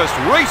 He's just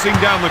racing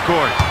down the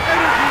court.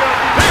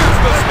 There's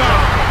the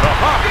stop. The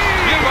Hawks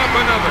give up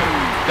another.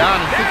 Down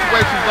in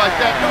situations like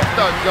that, don't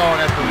start going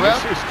at the ref.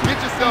 Get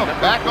yourself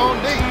back on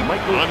D.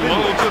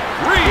 Unloads a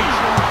three.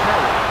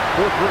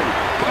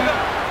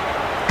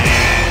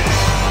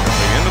 At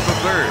the end of the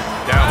third,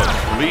 Dallas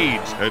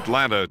leads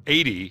Atlanta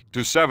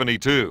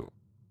 80-72.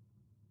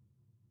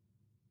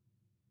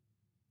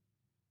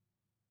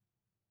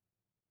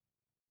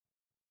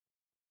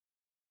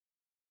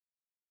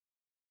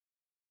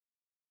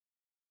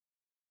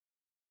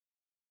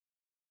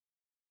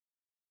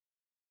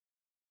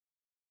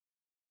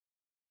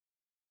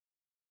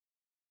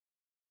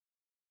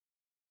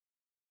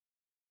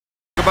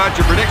 About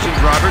your predictions,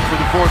 Robert, for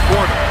the fourth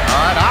quarter.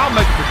 All right, I'll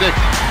make a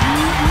prediction.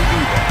 You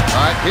do that.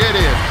 All right, here it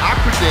is. I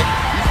predict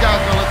these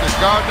guys going to let their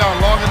guard down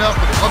long enough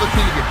for the other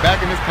team to get back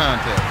in this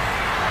contest.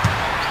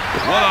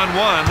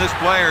 One-on-one, this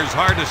player's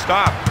hard to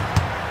stop.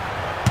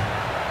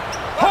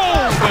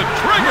 Pull the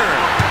trigger!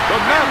 The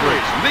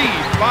Mavericks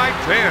lead by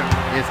 10.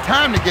 It's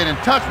time to get in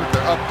touch with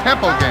their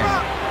up-tempo game.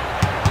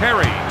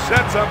 Terry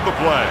sets up the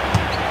play.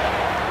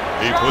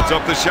 He puts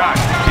up the shot.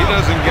 He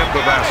doesn't get the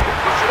basket.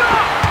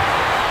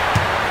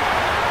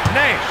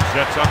 Nash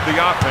sets up the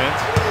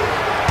offense.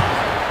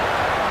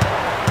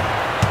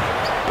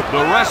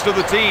 The rest of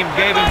the team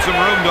gave him some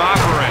room to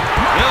operate.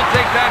 He'll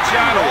take that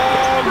shot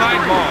all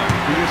night long.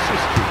 The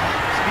assistant,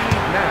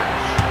 Steve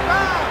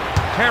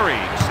Nash.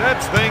 Terry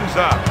sets things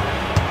up.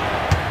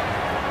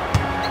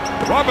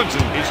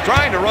 Robinson is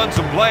trying to run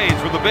some plays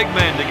for the big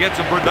men to get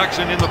some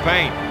production in the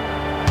paint.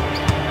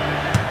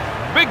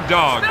 Big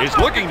Dog is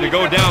looking to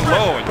go down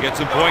low and get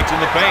some points in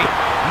the paint.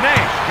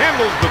 Nash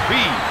handles the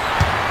feed.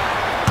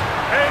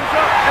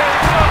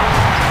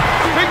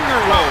 Finger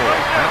roll.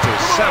 That's a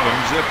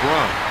 7-zip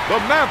run. The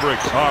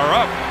Mavericks are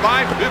up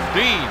by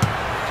 15.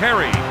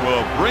 Terry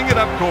will bring it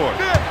up court.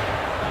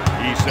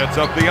 He sets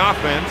up the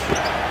offense.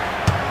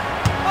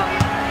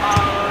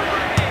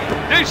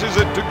 Dishes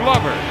it to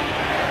Glover.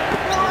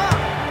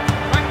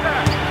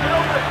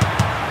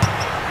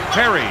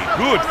 Terry,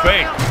 good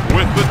fake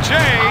with the J.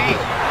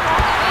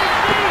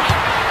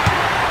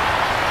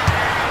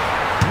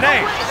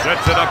 Nash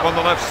sets it up on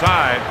the left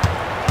side.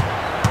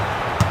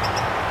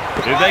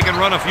 If they can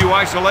run a few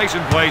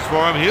isolation plays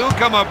for him, he'll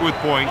come up with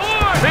points.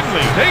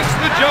 Finley takes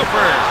the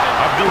jumper.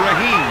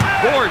 Abdul-Rahim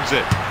boards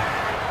it.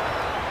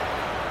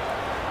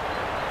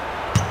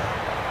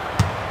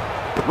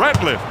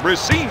 Ratliff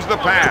receives the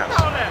pass.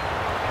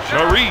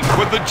 Sharif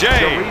with the J.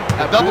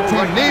 The double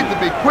team needs to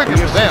be quicker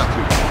for them.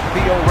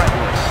 Theo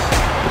Ratliff.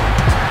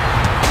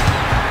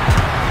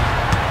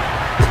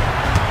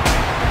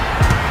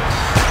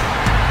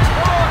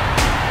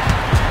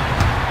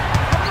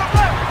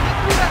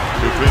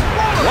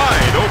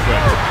 Wide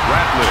open.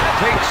 Ratliff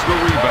takes the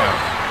rebound.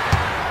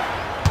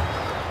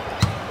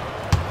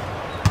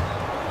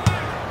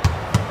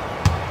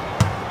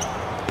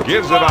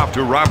 Gives it off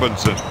to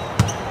Robinson.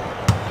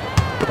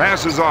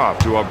 Passes off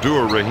to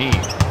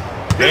Abdul-Rahim.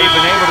 They've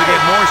been able to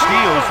get more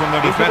steals from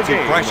their Into the defensive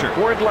game pressure.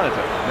 for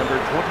Atlanta, number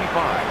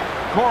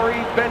 25, Corey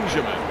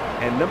Benjamin,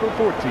 and number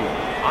 14,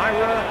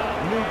 Ira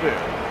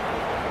Newville.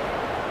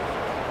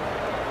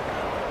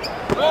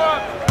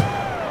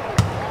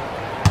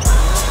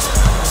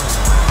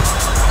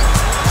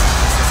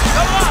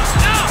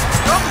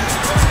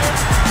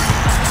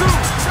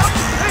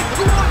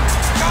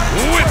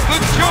 With the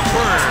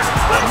jumper.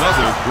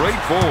 Another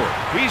great forward.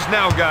 He's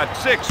now got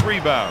 6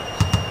 rebounds.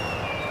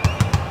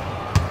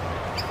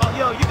 Oh,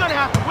 yo, you're gonna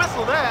have to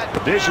whistle that.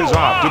 Dishes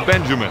off to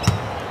Benjamin.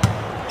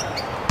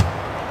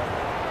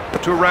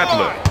 To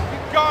Rattler.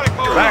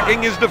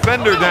 Backing his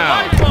defender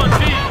down.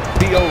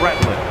 Theo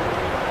Rattler.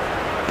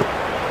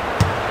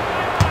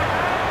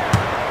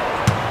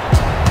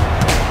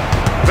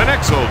 Van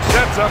Exel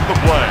sets up the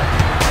play.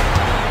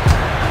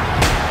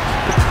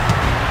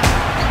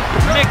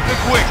 Nick the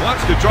Quick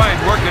wants to try and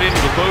work it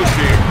into the post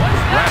here.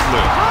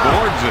 Rattler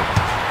boards it.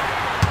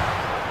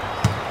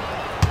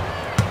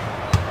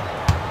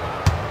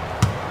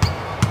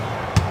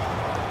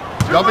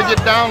 Jumping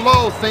it down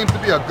low seems to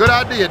be a good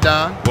idea,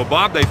 Don. Well,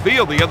 Bob, they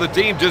feel the other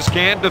team just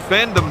can't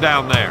defend them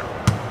down there.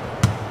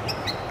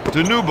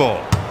 To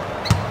Newball.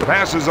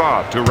 Passes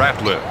off to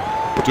Rattler.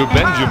 To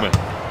Benjamin.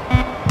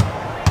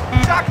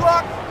 Shot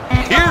clock.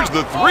 Here's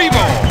the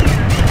 3-ball.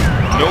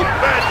 Nope.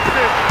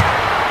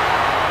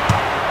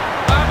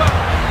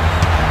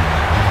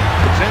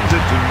 Sends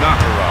it to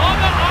Nahara. On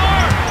the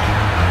arm.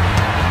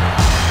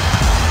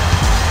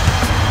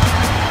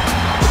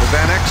 To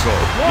Van Exel.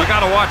 You got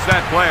to watch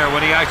that player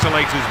when he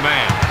isolates his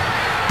man.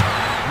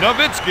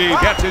 Nowitzki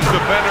gets his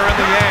defender in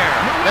the air.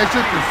 They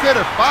should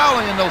consider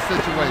fouling in those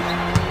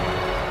situations.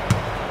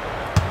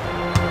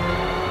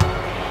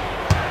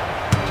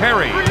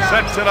 Terry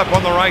sets it up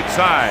on the right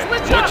side.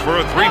 Looks for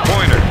a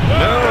 3-pointer.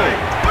 No.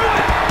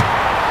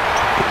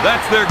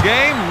 That's their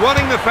game,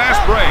 running the fast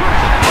break.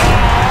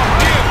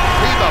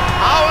 He's a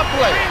power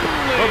player.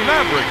 The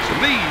Mavericks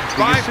lead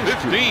by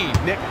 15.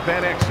 Nick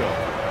Van Exel.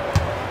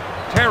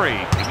 Terry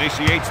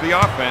initiates the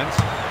offense.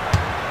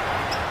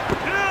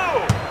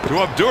 To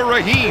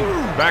Abdur-Rahim.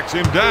 Backs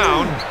him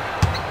down.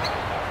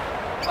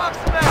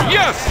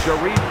 Yes!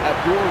 Sharif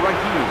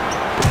Abdur-Rahim.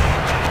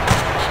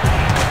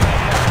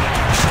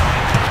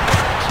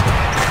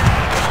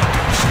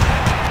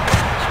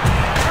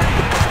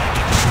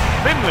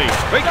 Finley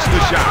fakes the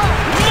shot.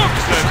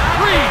 Looks and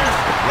threes.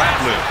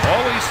 Rattler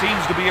always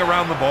seems to be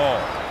around the ball.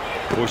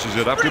 Pushes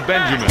it up to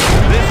Benjamin.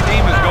 This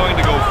team is going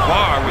to go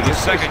far with a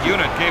second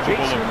unit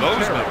capable of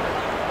those numbers.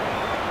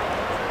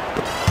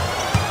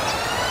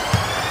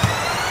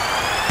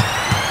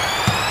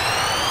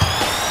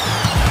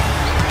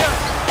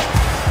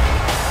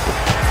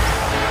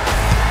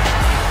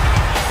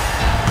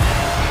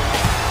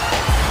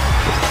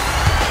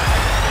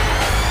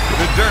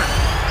 To Dirk.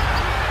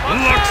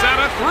 Looks at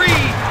a 3.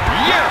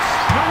 Yes!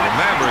 The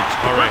Mavericks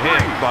are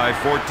ahead by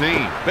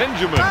 14.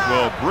 Benjamin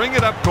will bring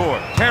it up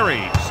court.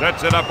 Terry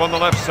sets it up on the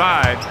left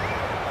side.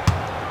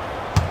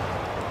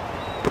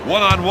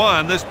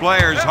 One-on-one, this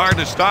player's hard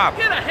to stop.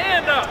 Get a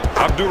hand up.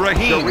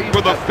 Abdur-Rahim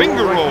with a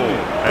finger roll.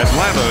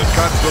 Atlanta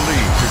cuts the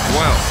lead to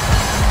 12.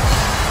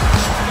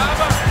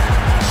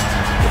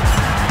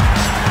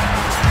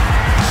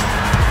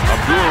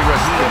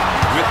 Abdur-Rahim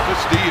with the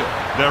steal.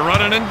 They're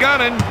running and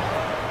gunning.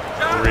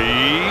 3.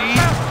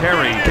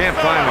 Terry can't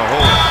find a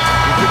hole.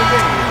 Into the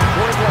game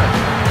for Atlanta.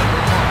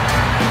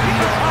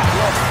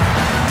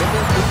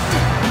 Number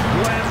 15,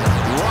 Glenn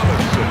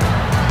Robinson.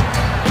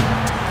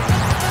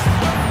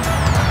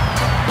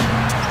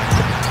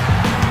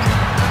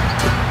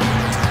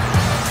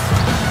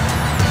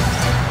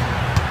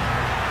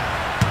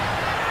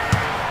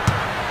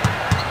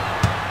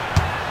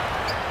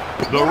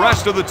 The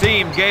rest of the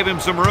team gave him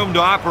some room to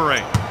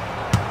operate.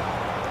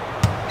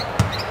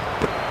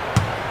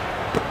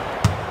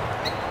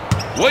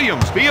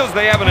 Williams feels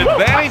they have an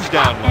advantage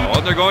down low,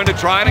 and they're going to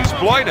try and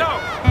exploit it.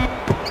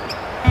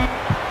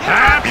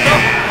 At the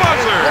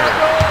buzzer!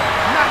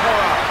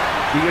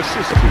 The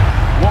assist to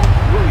Walt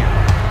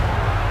Williams.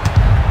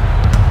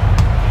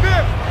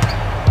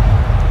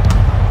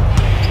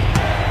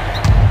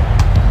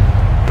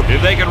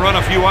 If they can run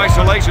a few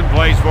isolation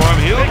plays for him,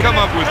 he'll come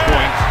up with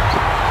points.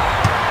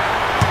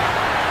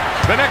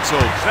 Van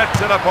Exel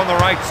sets it up on the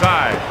right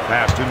side.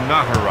 Pass to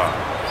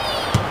Nahara.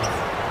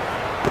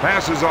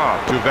 Passes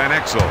off to Van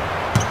Exel.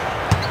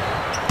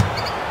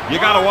 You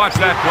got to watch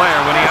that player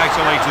when he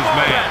isolates his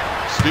man.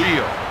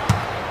 Steal.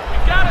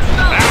 That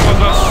was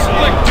a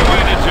slick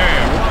two-handed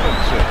jam.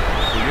 Robinson.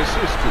 The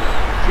assist to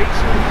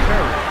Jason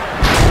Terry.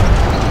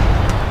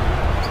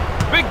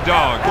 Big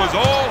Dog was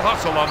all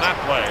hustle on that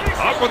play.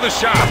 Up with the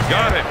shot.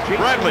 Got it.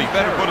 Bradley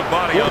better put a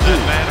body on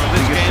that man, or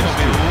this game will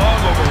be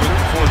long over with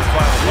before the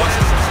final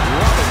whistle.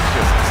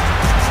 Robinson.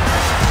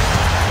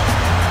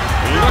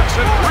 Looks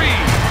at 3.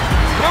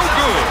 No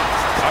good.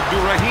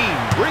 Abdur-Rahim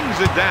brings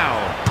it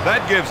down.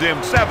 That gives him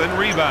 7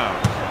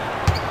 rebounds.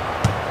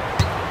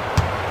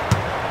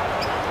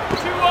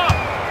 2 up.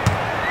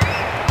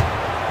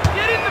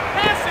 Get in the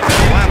passing.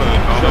 Atlanta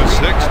on a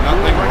 6-0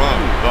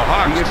 run. The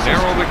Hawks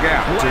narrow the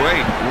gap to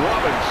 8.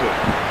 Robinson.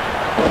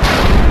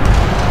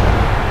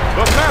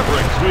 The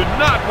Mavericks do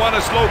not want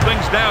to slow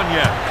things down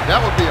yet.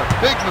 That would be a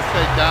big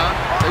mistake, Don.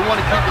 They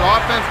want to keep the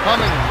offense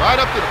coming right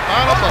up to the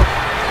final buzzer.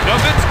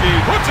 Nowitzki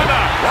puts it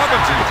up.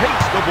 Robinson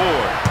takes the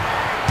board.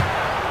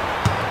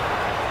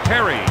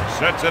 Terry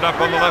sets it up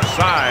on the left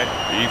side.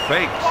 He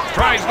fakes.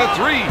 Tries the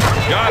 3.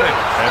 Got it.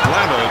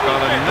 Atlanta's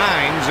on a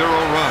 9-0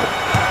 run.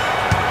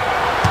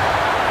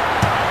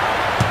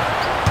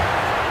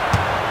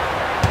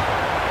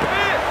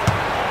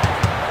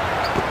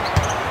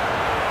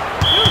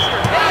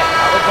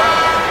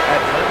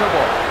 Atlanta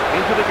ball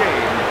into the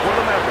game for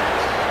the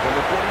Mavericks.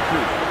 Number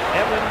 42,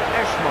 Evan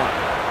Eshmont.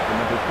 And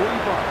number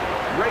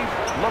 45, Rafe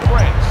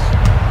LaFrance.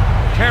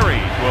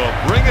 Terry will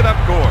bring it up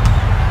court.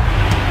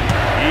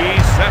 He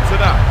sets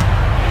it up.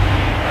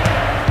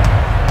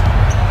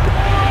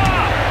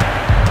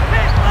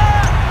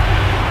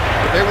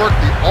 They work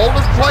the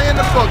oldest play in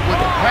the book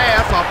with a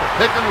pass off the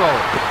pick and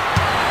roll.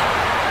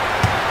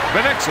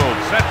 Benexel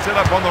sets it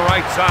up on the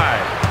right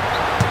side.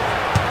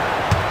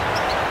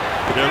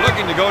 They're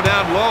looking to go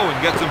down low and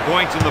get some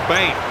points in the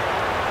paint.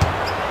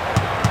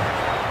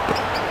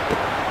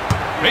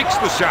 Makes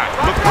the shot.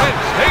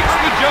 LaFrance takes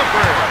the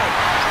jumper.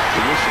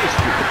 The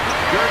assistant,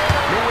 Dirk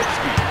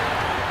Nowitzki.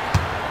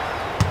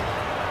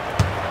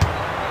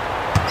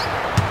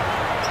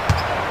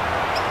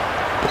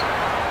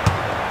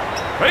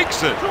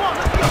 Fakes it.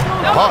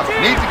 The Hawks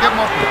need to get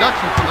more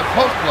production from the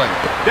post player.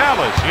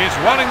 Dallas is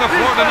running the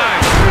floor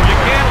tonight. You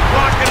can't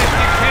block it if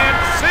you can't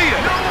see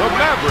it. The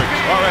Mavericks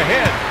are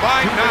ahead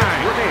by 9.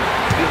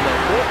 In the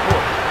fourth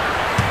quarter.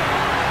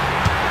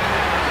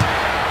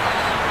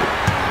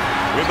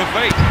 With the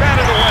fake,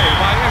 batted away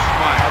by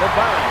Ishmael. Out of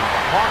bounds,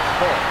 Hawks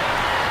ball.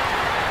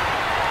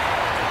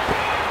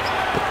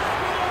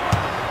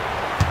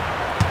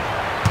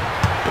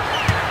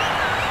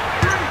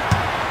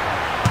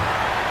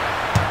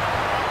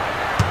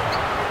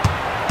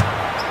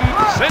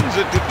 Sends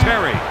it to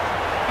Terry.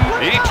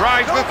 He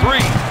tries the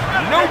 3.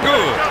 No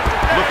good.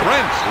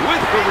 LaFrance with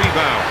the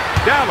rebound.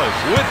 Dallas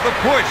with the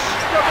push.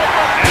 An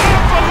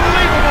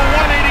unbelievable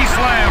 180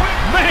 slam.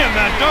 Man,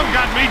 that dunk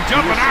got me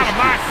jumping out of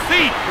my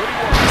seat.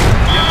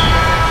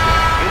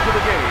 Into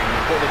the game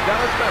for the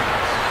Dallas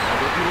Mavericks.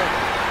 Number 11,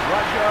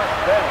 Raja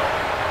Bell.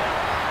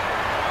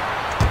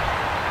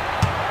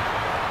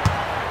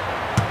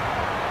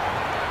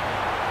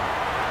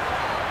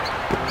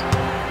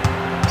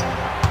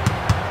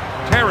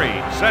 Terry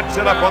sets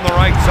it up on the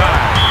right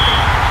side.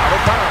 Out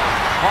of bounds,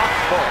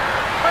 Hawks ball.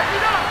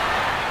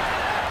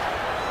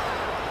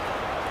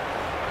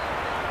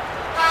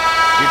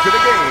 Into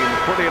the game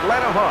for the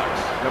Atlanta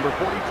Hawks, number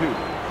 42,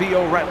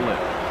 Theo Ratliff.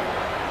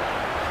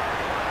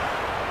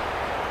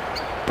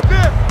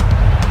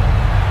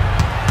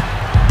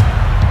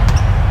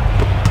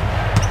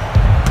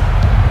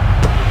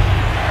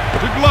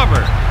 To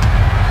Glover.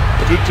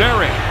 To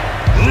Terry.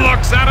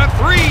 Looks at a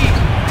 3.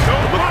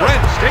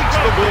 LaFrance takes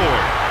the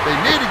board. They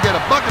need to get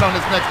a bucket on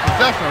this next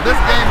possession or this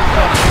game is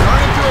going to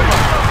turn into a run.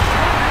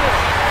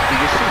 The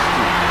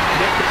assistant,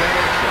 Nick Van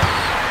Exel.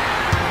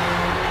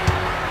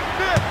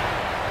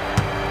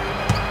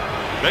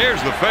 There's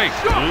the fake.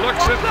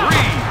 Looks at 3.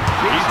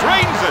 He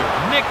drains it.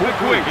 Nick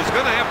McQuick is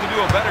going to have to do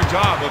a better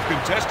job of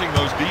contesting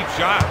those deep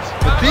shots.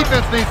 The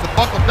defense needs to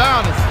buckle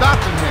down and stop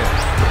him here.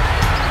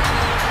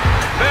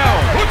 Bell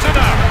puts it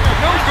up.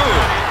 No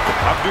good.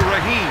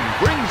 Abdurrahim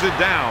brings it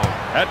down.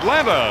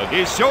 Atlanta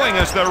is showing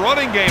us their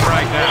running game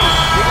right now.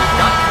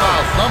 Got to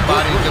foul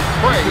somebody and just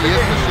pray he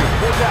is the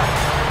shooter.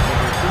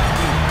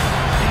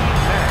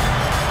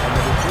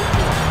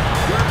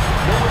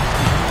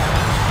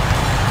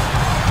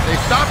 They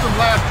stopped him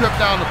last trip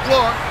down the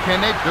floor. Can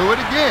they do it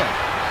again?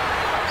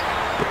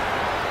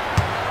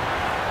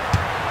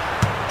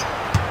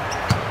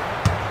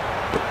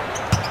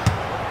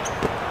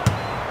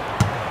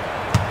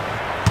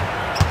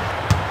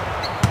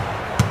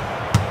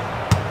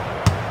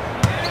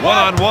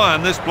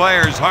 One-on-one, this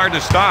player is hard to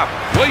stop.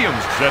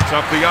 Williams sets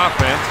up the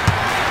offense.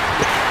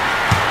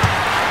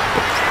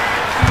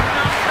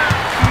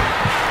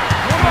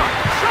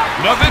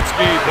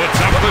 Nowitzki puts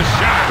up the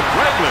shot.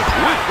 Ratliff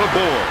with the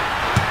board.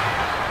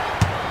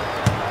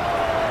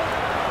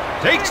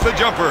 Takes the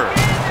jumper.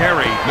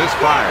 Terry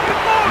misfired.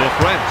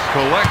 LaFrance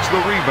collects the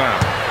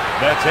rebound.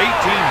 That's 18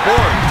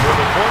 boards for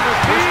the former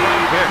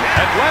first-round pick.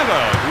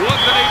 Atlanta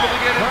wasn't able to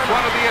get in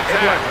front of the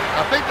attack.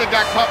 I think they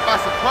got caught by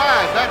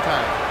surprise that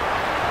time.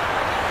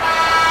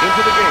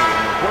 Into the game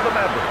for the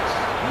Mavericks,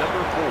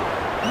 number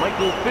 4,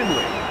 Michael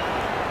Finley.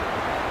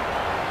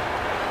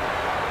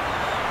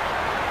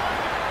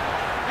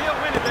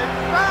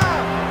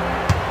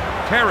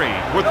 Terry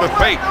with the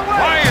fake.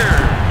 Fire!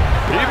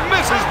 He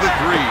misses the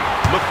 3.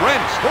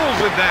 LaFrance pulls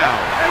it down.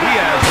 He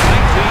has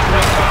 19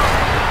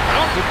 rebounds.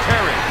 Out to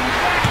Terry.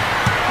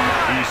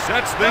 He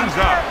sets things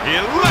up. He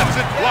lets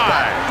it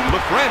fly.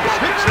 LaFrance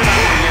hits it out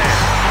of the air.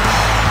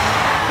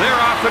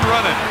 They're off and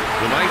running.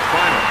 The ninth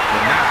final.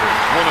 The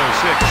Mavericks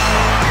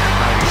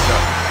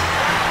 106-97.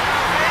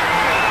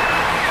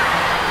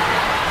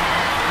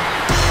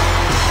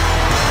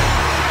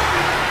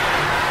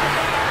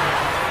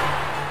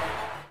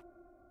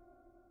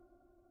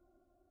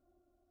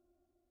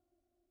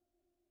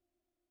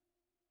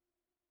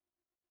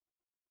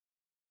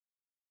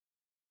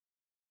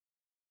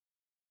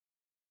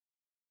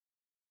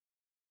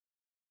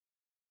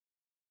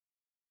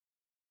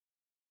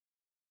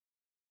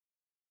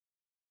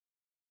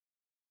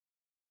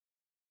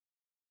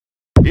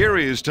 Here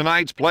is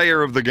tonight's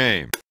player of the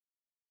game.